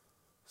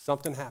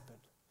 Something happened.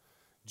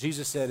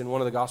 Jesus said in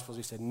one of the Gospels,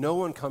 he said, no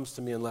one comes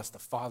to me unless the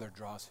Father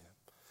draws him.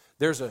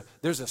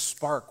 There's a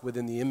spark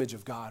within the image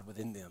of God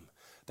within them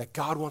that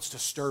God wants to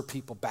stir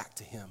people back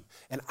to him.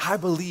 And I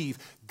believe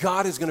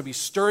God is going to be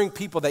stirring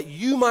people that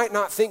you might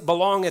not think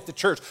belong at the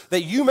church,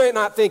 that you may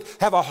not think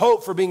have a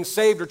hope for being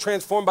saved or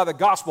transformed by the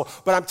gospel.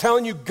 But I'm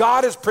telling you,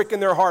 God is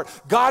pricking their heart.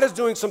 God is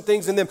doing some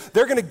things in them.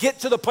 They're going to get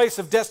to the place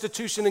of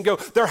destitution and go,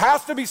 there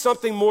has to be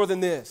something more than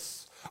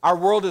this. Our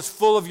world is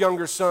full of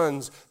younger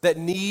sons that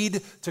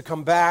need to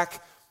come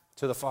back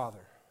to the Father.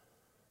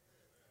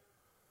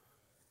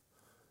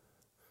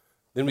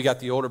 Then we got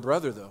the older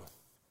brother, though.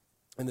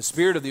 And the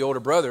spirit of the older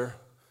brother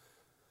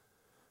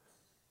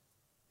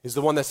is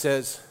the one that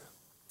says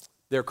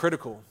they're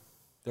critical,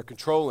 they're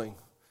controlling,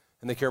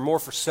 and they care more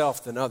for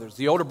self than others.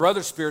 The older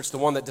brother spirit's the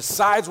one that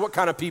decides what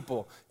kind of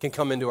people can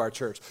come into our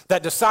church,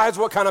 that decides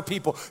what kind of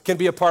people can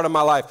be a part of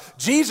my life.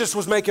 Jesus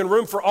was making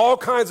room for all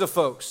kinds of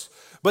folks.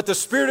 But the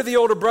spirit of the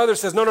older brother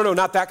says, no,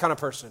 not that kind of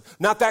person.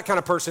 Not that kind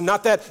of person.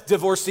 Not that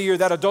divorcee or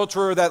that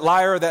adulterer or that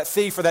liar or that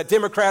thief or that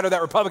Democrat or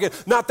that Republican.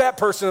 Not that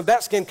person of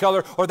that skin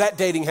color or that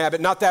dating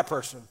habit. Not that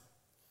person.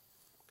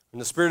 And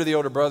the spirit of the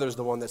older brother is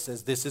the one that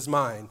says, this is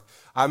mine.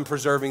 I'm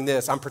preserving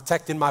this. I'm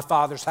protecting my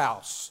Father's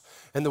house.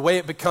 And the way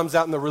it becomes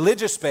out in the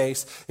religious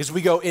space is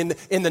we go, in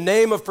the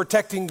name of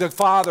protecting the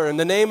Father, in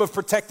the name of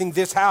protecting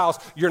this house,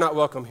 you're not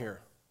welcome here.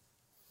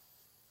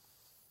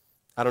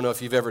 I don't know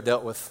if you've ever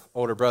dealt with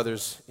older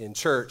brothers in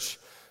church,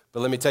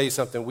 but let me tell you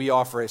something. We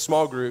offer a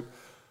small group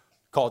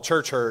called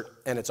Church Hurt,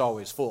 and it's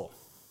always full.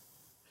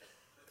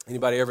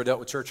 Anybody ever dealt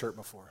with church hurt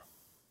before?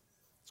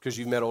 It's because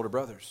you've met older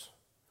brothers.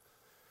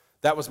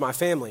 That was my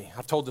family.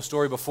 I've told the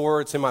story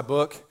before. It's in my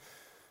book.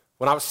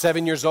 When I was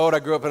 7 years old, I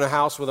grew up in a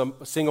house with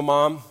a single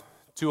mom,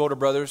 2 older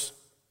brothers.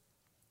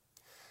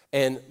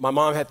 And my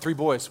mom had 3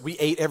 boys. We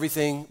ate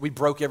everything. We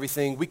broke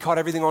everything. We caught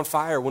everything on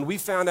fire. When we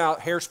found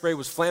out hairspray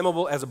was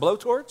flammable as a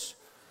blowtorch,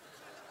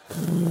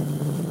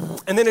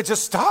 and then it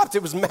just stopped.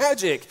 It was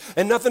magic,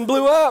 and nothing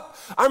blew up.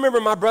 I remember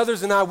my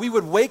brothers and I, we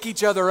would wake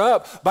each other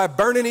up by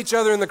burning each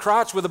other in the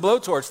crotch with a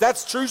blowtorch.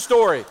 That's a true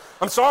story.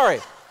 I'm sorry.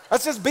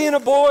 That's just being a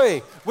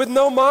boy with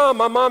no mom.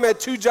 My mom had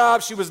 2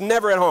 jobs. She was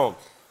never at home.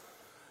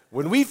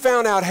 When we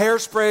found out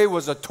hairspray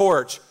was a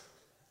torch,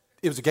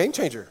 it was a game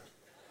changer.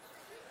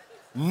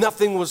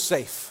 Nothing was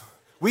safe.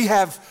 We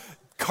have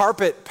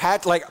carpet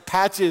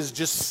patches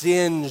just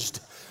singed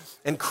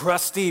and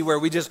crusty where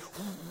we just,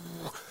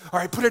 all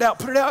right, put it out.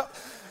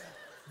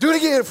 Do it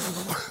again.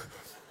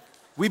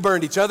 We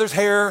burned each other's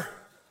hair.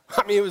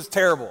 I mean, it was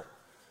terrible.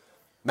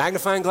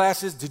 Magnifying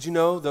glasses, did you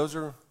know those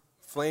are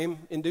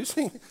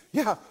flame-inducing?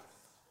 Yeah, it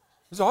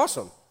was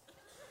awesome.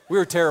 We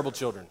were terrible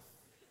children.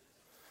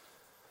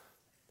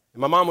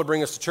 And my mom would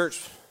bring us to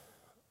church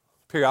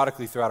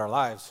periodically throughout our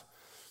lives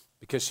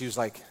because she was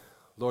like,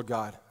 Lord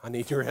God, I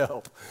need your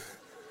help.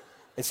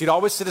 And she'd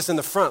always sit us in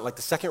the front, like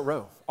the second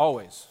row,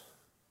 always.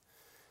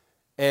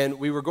 And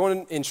we were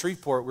going in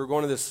Shreveport, we were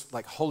going to this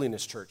like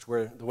holiness church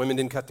where the women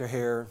didn't cut their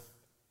hair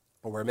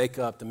or wear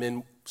makeup. The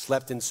men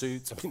slept in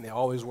suits. I mean, they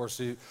always wore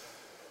suits.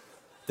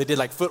 They did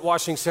like foot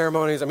washing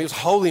ceremonies. I mean, it was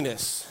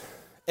holiness.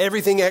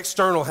 Everything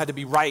external had to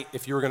be right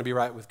if you were going to be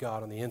right with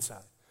God on the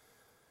inside.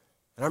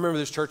 And I remember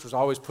this church was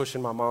always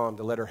pushing my mom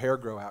to let her hair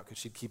grow out because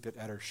she'd keep it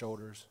at her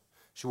shoulders.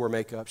 She wore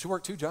makeup. She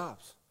worked 2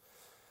 jobs.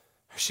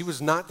 She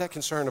was not that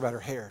concerned about her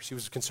hair. She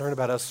was concerned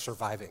about us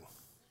surviving.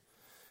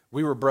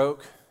 We were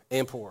broke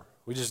and poor.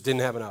 We just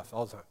didn't have enough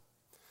all the time.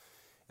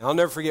 And I'll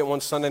never forget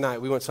one Sunday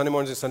night. We went Sunday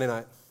mornings and Sunday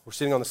night. We're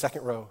sitting on the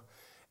second row.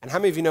 And how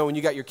many of you know when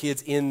you got your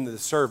kids in the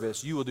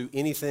service, you will do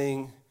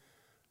anything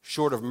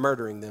short of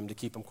murdering them to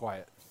keep them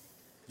quiet?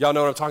 Y'all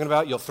know what I'm talking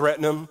about? You'll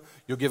threaten them.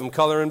 You'll give them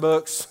coloring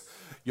books.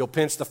 You'll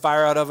pinch the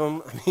fire out of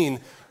them. I mean,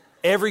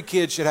 every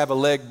kid should have a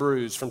leg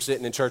bruised from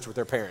sitting in church with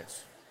their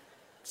parents.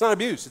 It's not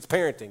abuse. It's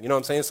parenting. You know what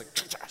I'm saying? It's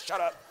like,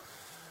 shut up.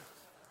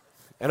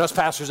 And us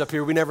pastors up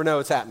here, we never know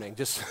what's happening.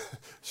 Just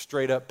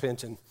straight up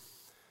pinching.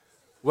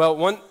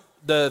 Well,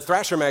 the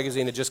Thrasher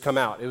magazine had just come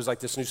out. It was like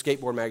this new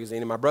skateboard magazine,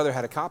 and my brother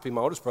had a copy,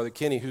 my oldest brother,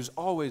 Kenny, who's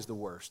always the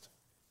worst.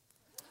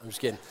 I'm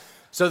just kidding.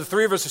 So the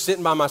 3 of us are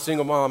sitting by my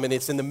single mom, and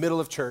it's in the middle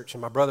of church,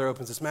 and my brother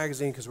opens this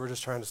magazine because we're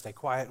just trying to stay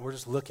quiet, and we're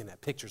just looking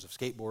at pictures of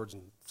skateboards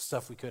and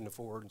stuff we couldn't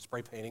afford and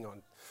spray painting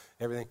on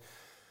everything.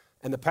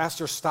 And the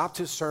pastor stopped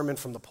his sermon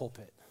from the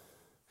pulpit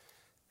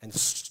and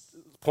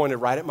pointed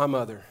right at my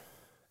mother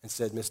and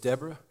said, Miss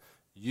Deborah,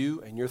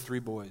 you and your 3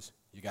 boys,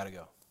 you got to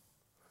go.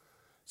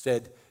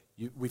 Said,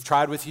 we've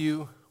tried with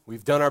you,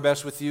 we've done our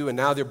best with you, and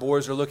now their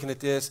boys are looking at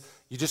this.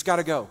 You just got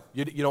to go.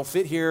 You don't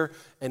fit here,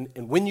 and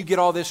when you get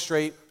all this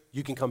straight,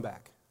 you can come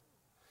back.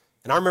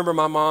 And I remember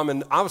my mom,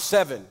 and I was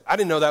 7. I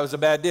didn't know that was a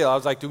bad deal. I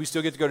was like, do we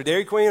still get to go to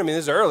Dairy Queen? I mean,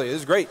 this is early. This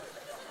is great.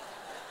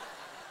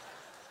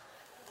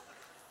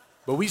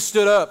 But we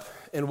stood up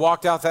and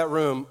walked out that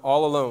room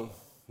all alone.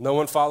 No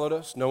one followed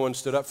us. No one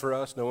stood up for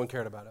us. No one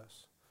cared about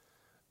us.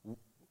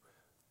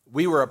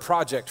 We were a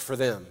project for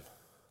them.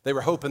 They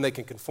were hoping they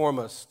can conform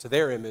us to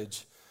their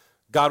image.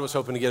 God was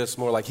hoping to get us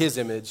more like his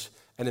image.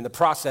 And in the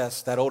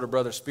process, that older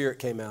brother spirit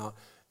came out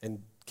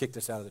and kicked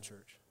us out of the church.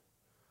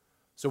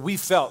 So we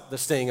felt the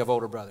sting of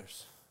older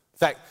brothers. In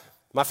fact,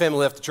 my family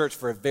left the church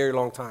for a very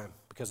long time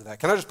because of that.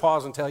 Can I just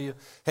pause and tell you,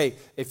 hey,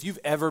 if you've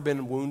ever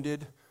been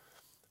wounded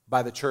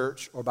by the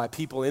church or by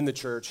people in the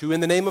church who in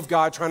the name of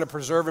God trying to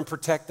preserve and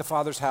protect the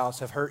Father's house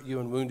have hurt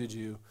you and wounded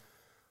you,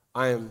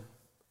 I am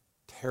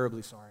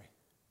terribly sorry.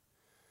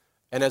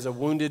 And as a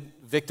wounded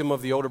victim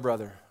of the older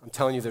brother, I'm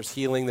telling you there's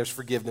healing, there's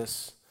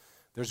forgiveness,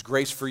 there's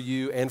grace for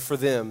you and for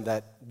them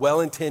that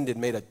well-intended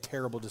made a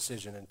terrible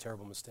decision and a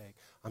terrible mistake.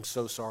 I'm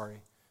so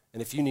sorry.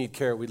 And if you need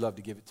care, we'd love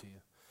to give it to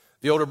you.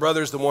 The older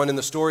brother is the one in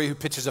the story who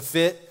pitches a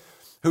fit,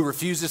 who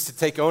refuses to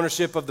take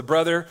ownership of the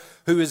brother,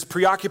 who is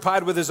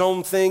preoccupied with his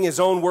own thing,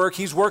 his own work.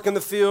 He's working the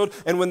field,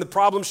 and when the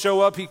problems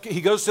show up, he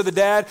goes to the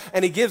dad,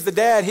 and he gives the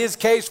dad his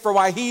case for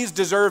why he's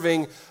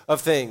deserving of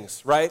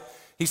things, right?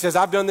 He says,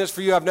 I've done this for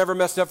you. I've never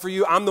messed up for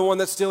you. I'm the one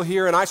that's still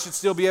here, and I should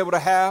still be able to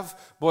have.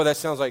 Boy, that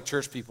sounds like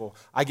church people.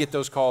 I get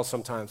those calls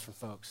sometimes from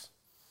folks.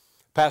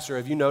 Pastor,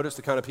 have you noticed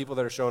the kind of people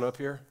that are showing up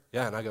here?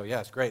 Yeah, and I go,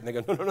 yeah, it's great. And they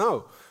go,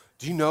 no.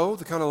 Do you know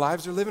the kind of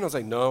lives they're living? I was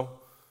like, no.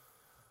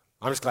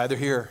 I'm just glad they're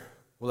here.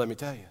 Well, let me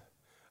tell you.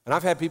 And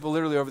I've had people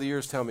literally over the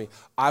years tell me,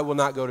 I will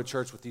not go to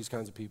church with these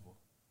kinds of people.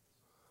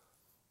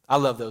 I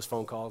love those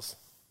phone calls.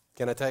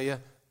 Can I tell you?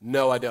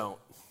 No, I don't.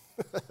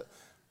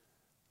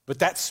 But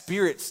that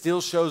spirit still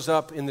shows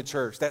up in the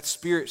church. That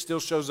spirit still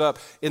shows up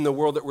in the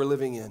world that we're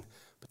living in.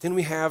 But then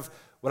we have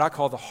what I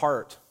call the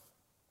heart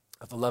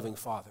of the loving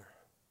Father.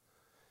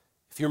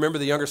 If you remember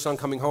the younger son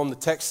coming home, the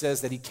text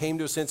says that he came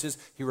to his senses.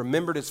 He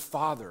remembered his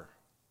father.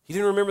 He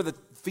didn't remember the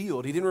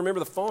field. He didn't remember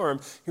the farm.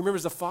 He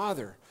remembers the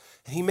father.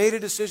 And he made a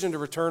decision to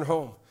return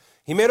home.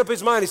 He made up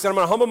his mind. He said, I'm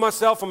going to humble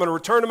myself. I'm going to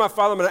return to my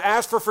father. I'm going to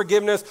ask for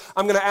forgiveness.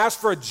 I'm going to ask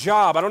for a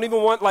job. I don't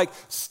even want like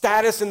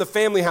status in the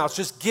family house.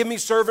 Just give me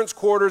servants'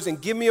 quarters and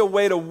give me a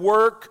way to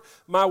work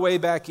my way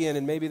back in.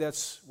 And maybe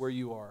that's where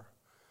you are.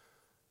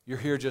 You're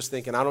here just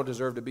thinking, I don't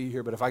deserve to be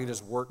here, but if I could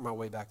just work my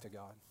way back to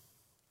God.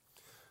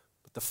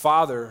 But the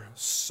father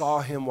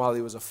saw him while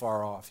he was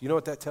afar off. You know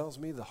what that tells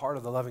me? The heart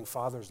of the loving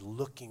father is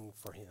looking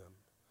for him,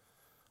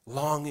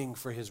 longing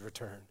for his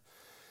return.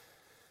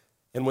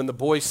 And when the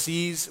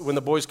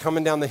boy's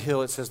coming down the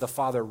hill, it says the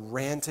father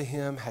ran to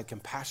him, had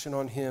compassion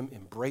on him,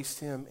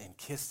 embraced him, and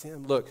kissed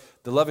him. Look,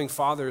 the loving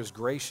father is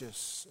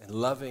gracious and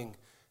loving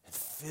and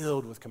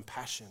filled with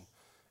compassion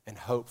and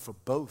hope for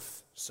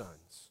both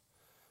sons.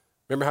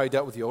 Remember how he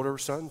dealt with the older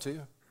son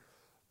too?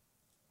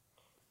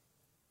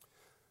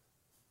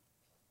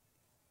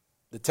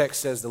 The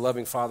text says the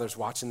loving father's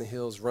watching the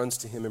hills, runs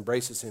to him,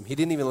 embraces him. He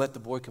didn't even let the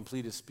boy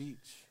complete his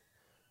speech.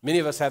 Many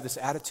of us have this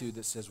attitude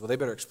that says, well, they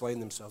better explain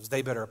themselves.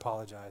 They better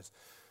apologize.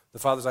 The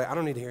father's like, I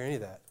don't need to hear any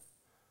of that.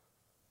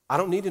 I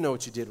don't need to know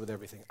what you did with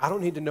everything. I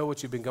don't need to know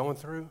what you've been going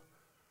through.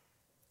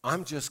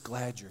 I'm just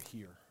glad you're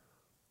here.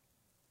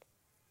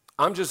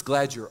 I'm just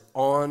glad you're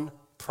on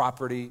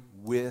property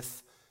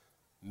with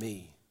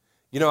me.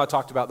 You know, I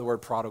talked about the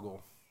word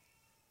prodigal,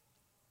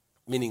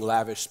 meaning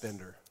lavish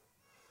spender.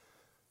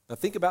 Now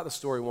think about the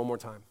story one more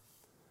time.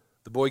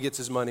 The boy gets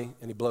his money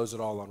and he blows it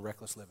all on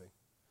reckless living.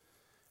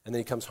 And then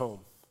he comes home.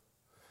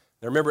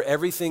 Now remember,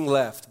 everything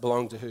left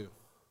belonged to who?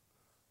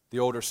 The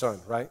older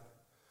son, right?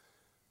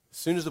 As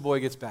soon as the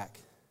boy gets back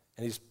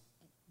and he's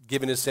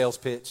giving his sales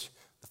pitch,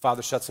 the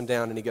father shuts him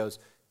down and he goes,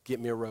 get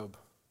me a robe.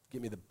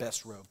 Get me the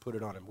best robe. Put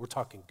it on him. We're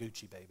talking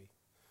Gucci, baby.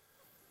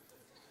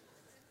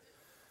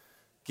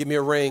 Give me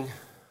a ring.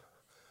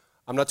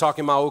 I'm not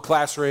talking my old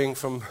class ring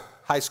from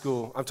high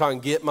school. I'm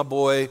talking get my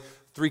boy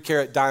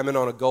 3-carat diamond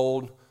on a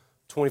gold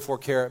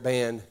 24-carat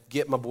band.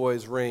 Get my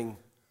boy's ring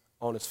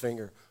on his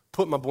finger.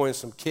 Put my boy in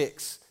some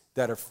kicks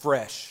that are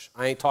fresh.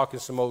 I ain't talking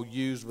some old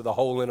used with a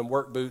hole in them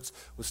work boots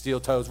with steel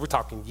toes. We're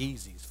talking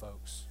Yeezys,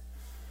 folks.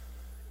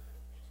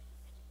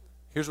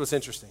 Here's what's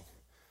interesting.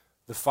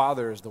 The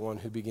father is the one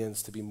who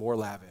begins to be more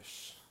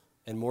lavish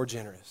and more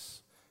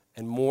generous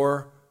and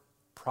more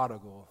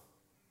prodigal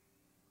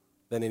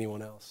than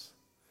anyone else.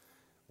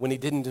 When he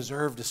didn't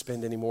deserve to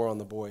spend any more on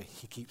the boy,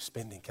 he keeps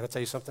spending. Can I tell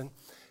you something?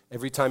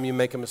 Every time you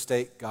make a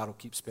mistake, God will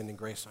keep spending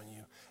grace on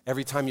you.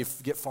 Every time you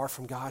get far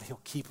from God,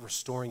 he'll keep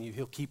restoring you.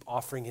 He'll keep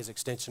offering his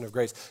extension of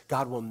grace.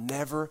 God will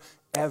never,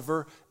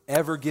 ever,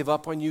 ever give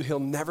up on you. He'll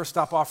never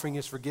stop offering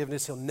his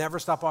forgiveness. He'll never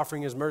stop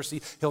offering his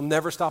mercy. He'll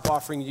never stop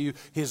offering you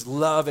his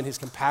love and his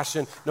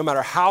compassion. No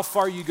matter how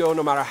far you go,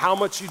 no matter how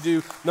much you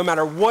do, no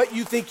matter what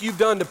you think you've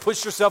done to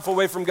push yourself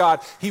away from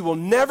God, he will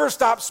never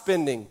stop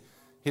spending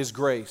his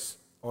grace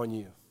on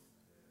you.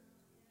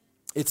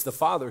 It's the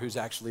father who's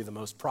actually the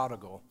most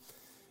prodigal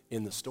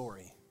in the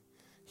story.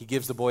 He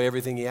gives the boy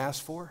everything he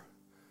asked for,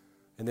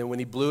 and then when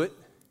he blew it,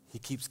 he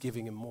keeps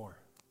giving him more.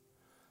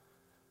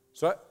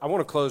 So I want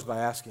to close by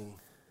asking,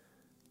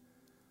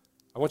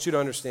 I want you to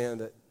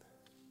understand that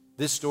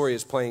this story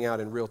is playing out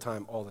in real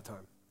time all the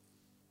time.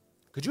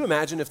 Could you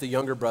imagine if the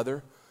younger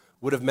brother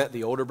would have met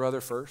the older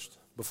brother first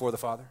before the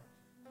father?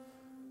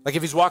 Like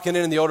if he's walking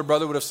in and the older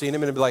brother would have seen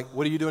him and be like,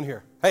 what are you doing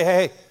here?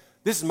 Hey,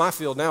 this is my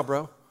field now,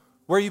 bro.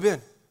 Where you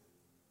been?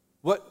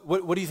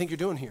 What do you think you're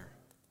doing here?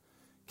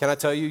 Can I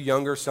tell you,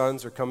 younger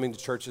sons are coming to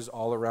churches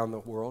all around the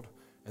world,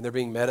 and they're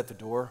being met at the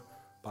door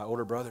by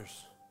older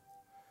brothers.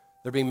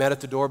 They're being met at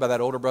the door by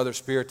that older brother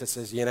spirit that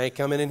says, you ain't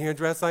coming in here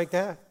dressed like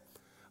that.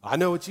 I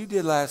know what you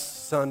did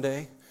last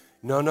Sunday.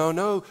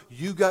 No.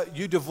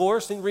 You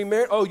divorced and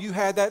remarried. Oh, you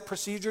had that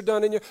procedure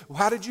done in your,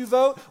 how did you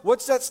vote?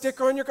 What's that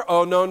sticker on your car?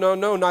 Oh, no,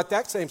 not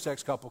that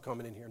same-sex couple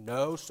coming in here.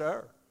 No,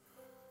 sir.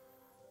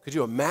 Could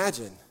you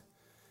imagine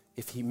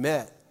if he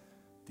met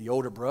the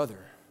older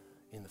brother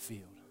in the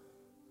field?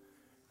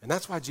 And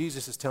that's why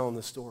Jesus is telling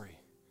this story,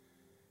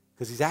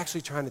 because he's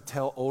actually trying to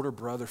tell older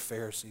brother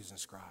Pharisees and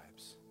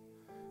scribes,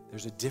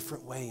 there's a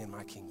different way in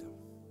my kingdom.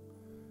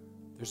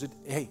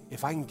 Hey,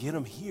 if I can get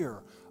them here,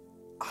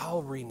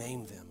 I'll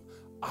rename them.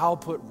 I'll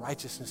put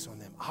righteousness on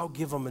them. I'll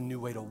give them a new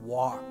way to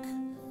walk.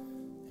 And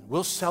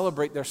we'll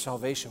celebrate their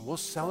salvation. We'll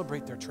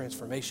celebrate their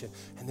transformation.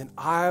 And then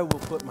I will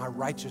put my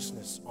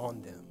righteousness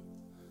on them.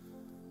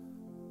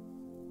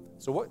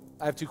 So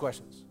I have two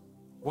questions.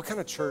 What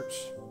kind of church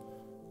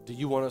do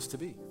you want us to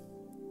be?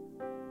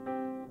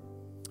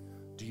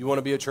 Do you want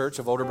to be a church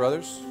of older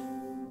brothers?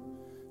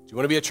 Do you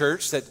want to be a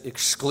church that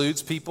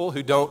excludes people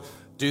who don't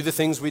do the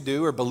things we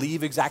do or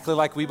believe exactly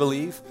like we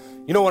believe?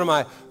 You know, one of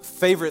my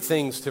favorite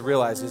things to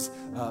realize is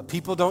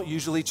people don't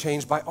usually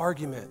change by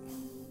argument.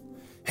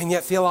 And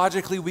yet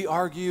theologically we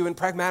argue and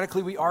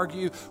pragmatically we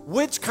argue.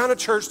 Which kind of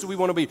church do we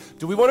want to be?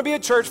 Do we want to be a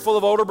church full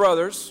of older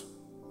brothers?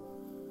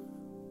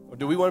 Or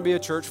do we want to be a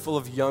church full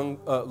of young,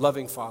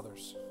 loving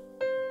fathers?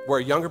 Where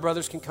younger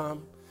brothers can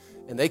come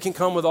and they can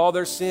come with all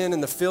their sin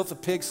and the filth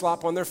of pig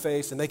slop on their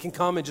face, and they can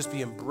come and just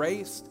be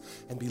embraced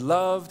and be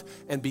loved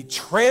and be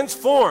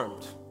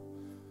transformed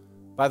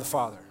by the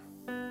Father.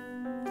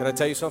 Can I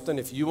tell you something?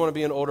 If you want to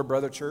be an older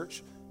brother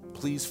church,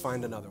 please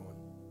find another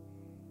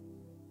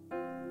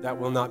one. That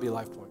will not be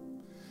Life Point.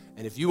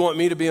 And if you want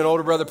me to be an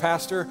older brother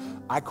pastor,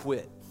 I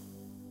quit.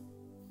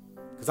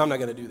 Because I'm not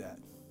going to do that.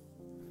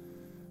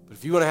 But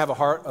if you want to have a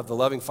heart of the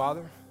loving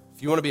Father,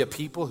 if you want to be a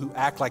people who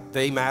act like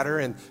they matter,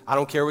 and I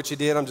don't care what you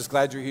did, I'm just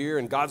glad you're here,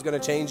 and God's going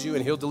to change you,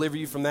 and he'll deliver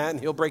you from that, and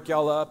he'll break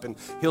y'all up, and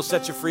he'll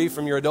set you free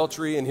from your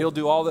adultery, and he'll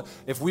do all the,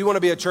 if we want to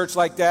be a church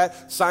like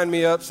that, sign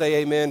me up, say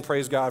amen,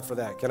 praise God for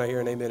that. Can I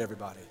hear an amen,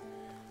 everybody?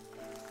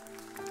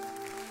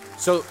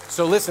 So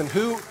listen,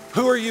 who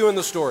are you in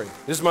the story?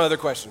 This is my other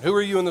question. Who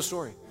are you in the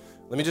story?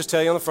 Let me just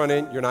tell you on the front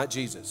end, you're not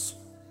Jesus.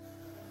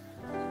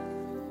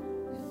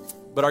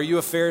 But are you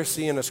a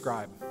Pharisee and a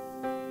scribe?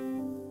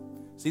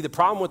 See, the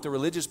problem with the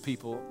religious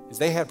people is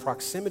they had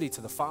proximity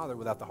to the Father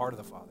without the heart of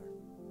the Father.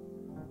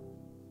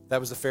 That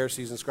was the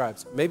Pharisees and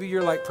scribes. Maybe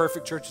you're like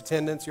perfect church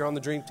attendance, you're on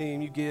the dream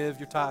team, you give,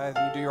 your tithe,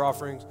 you do your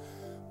offerings,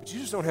 but you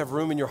just don't have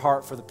room in your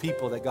heart for the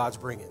people that God's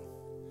bringing.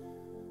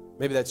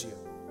 Maybe that's you.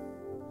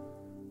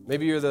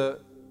 Maybe you're the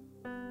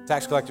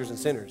tax collectors and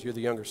sinners, you're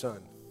the younger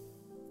son.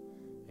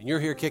 And you're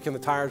here kicking the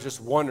tires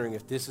just wondering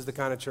if this is the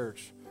kind of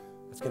church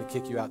that's going to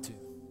kick you out too.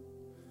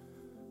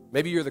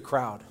 Maybe you're the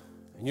crowd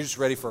and you're just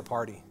ready for a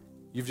party.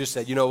 You've just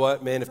said, you know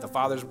what, man, if the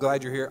Father's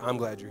glad you're here, I'm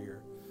glad you're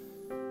here.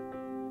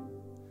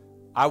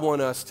 I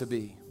want us to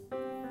be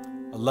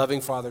a loving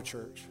Father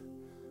church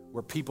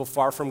where people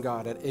far from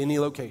God at any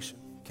location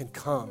can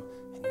come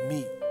and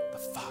meet the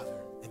Father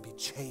and be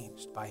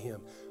changed by him.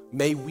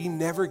 May we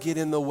never get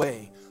in the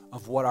way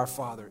of what our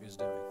Father is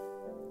doing.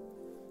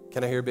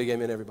 Can I hear a big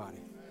amen, everybody?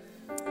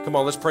 Come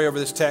on, let's pray over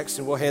this text,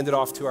 and we'll hand it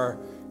off to our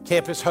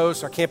campus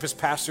hosts, our campus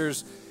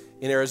pastors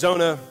in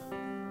Arizona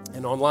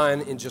and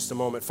online in just a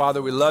moment.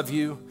 Father, we love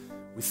you.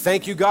 We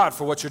thank you, God,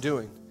 for what you're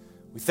doing.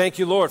 We thank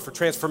you, Lord, for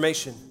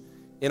transformation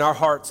in our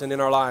hearts and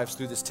in our lives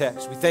through this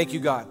text. We thank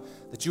you, God,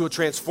 that you will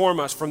transform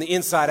us from the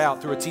inside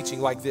out through a teaching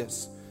like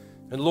this.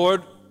 And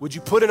Lord, would you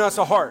put in us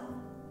a heart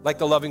like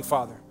the loving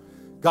Father?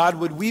 God,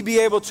 would we be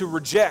able to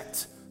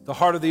reject the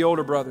heart of the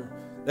older brother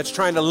that's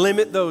trying to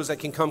limit those that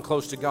can come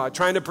close to God,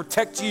 trying to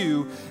protect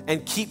you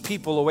and keep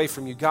people away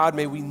from you? God,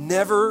 may we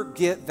never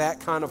get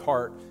that kind of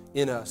heart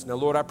in us. Now,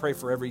 Lord, I pray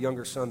for every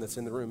younger son that's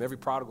in the room, every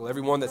prodigal,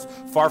 everyone that's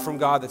far from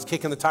God, that's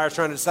kicking the tires,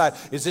 trying to decide,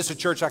 is this a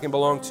church I can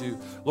belong to?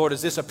 Lord,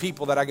 is this a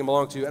people that I can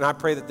belong to? And I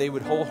pray that they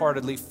would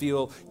wholeheartedly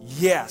feel,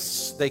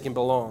 yes, they can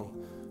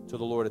belong to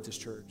the Lord at this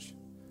church.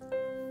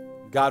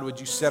 God, would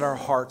you set our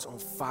hearts on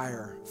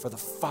fire for the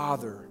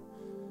Father,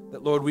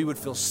 that, Lord, we would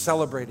feel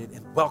celebrated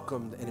and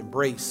welcomed and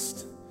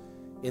embraced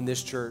in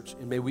this church.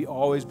 And may we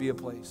always be a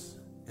place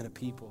and a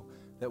people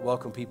that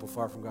welcome people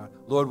far from God.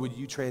 Lord, would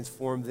you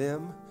transform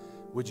them?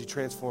 Would you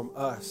transform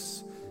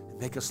us and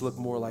make us look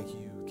more like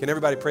you? Can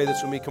everybody pray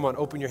this with me? Come on,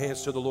 open your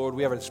hands to the Lord.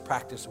 We have this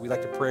practice. We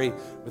like to pray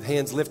with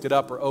hands lifted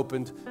up or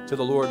opened to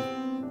the Lord.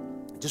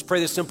 Just pray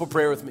this simple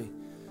prayer with me.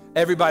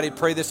 Everybody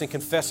pray this and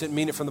confess it and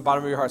mean it from the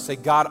bottom of your heart. Say,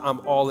 God, I'm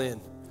all in.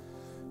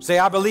 Say,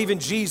 I believe in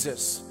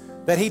Jesus,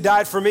 that he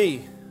died for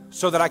me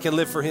so that I can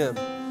live for him.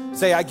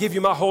 Say, I give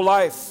you my whole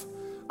life.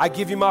 I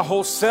give you my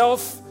whole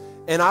self,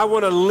 and I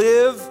want to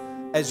live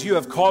as you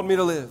have called me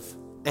to live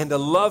and to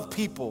love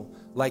people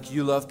like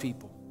you love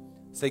people.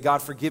 Say,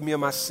 God, forgive me of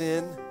my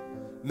sin.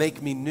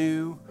 Make me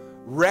new.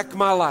 Wreck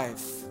my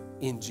life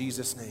in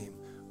Jesus' name.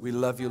 We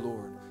love you,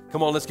 Lord.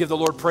 Come on, let's give the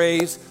Lord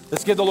praise.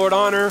 Let's give the Lord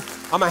honor.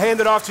 I'm going to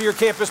hand it off to your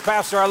campus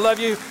pastor. I love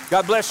you.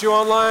 God bless you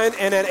online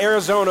and at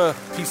Arizona.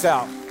 Peace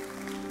out.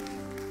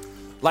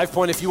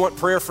 LifePoint, if you want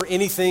prayer for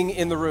anything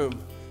in the room,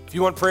 if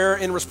you want prayer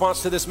in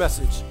response to this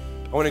message,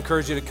 I want to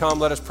encourage you to come.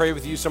 Let us pray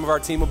with you. Some of our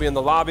team will be in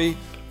the lobby.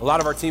 A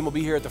lot of our team will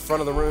be here at the front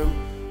of the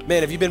room.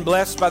 Man, have you been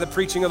blessed by the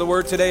preaching of the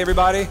word today,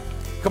 everybody?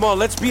 Come on,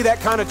 let's be that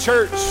kind of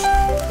church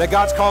that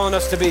God's calling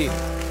us to be.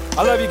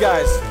 I love you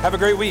guys. Have a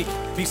great week.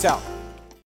 Peace out.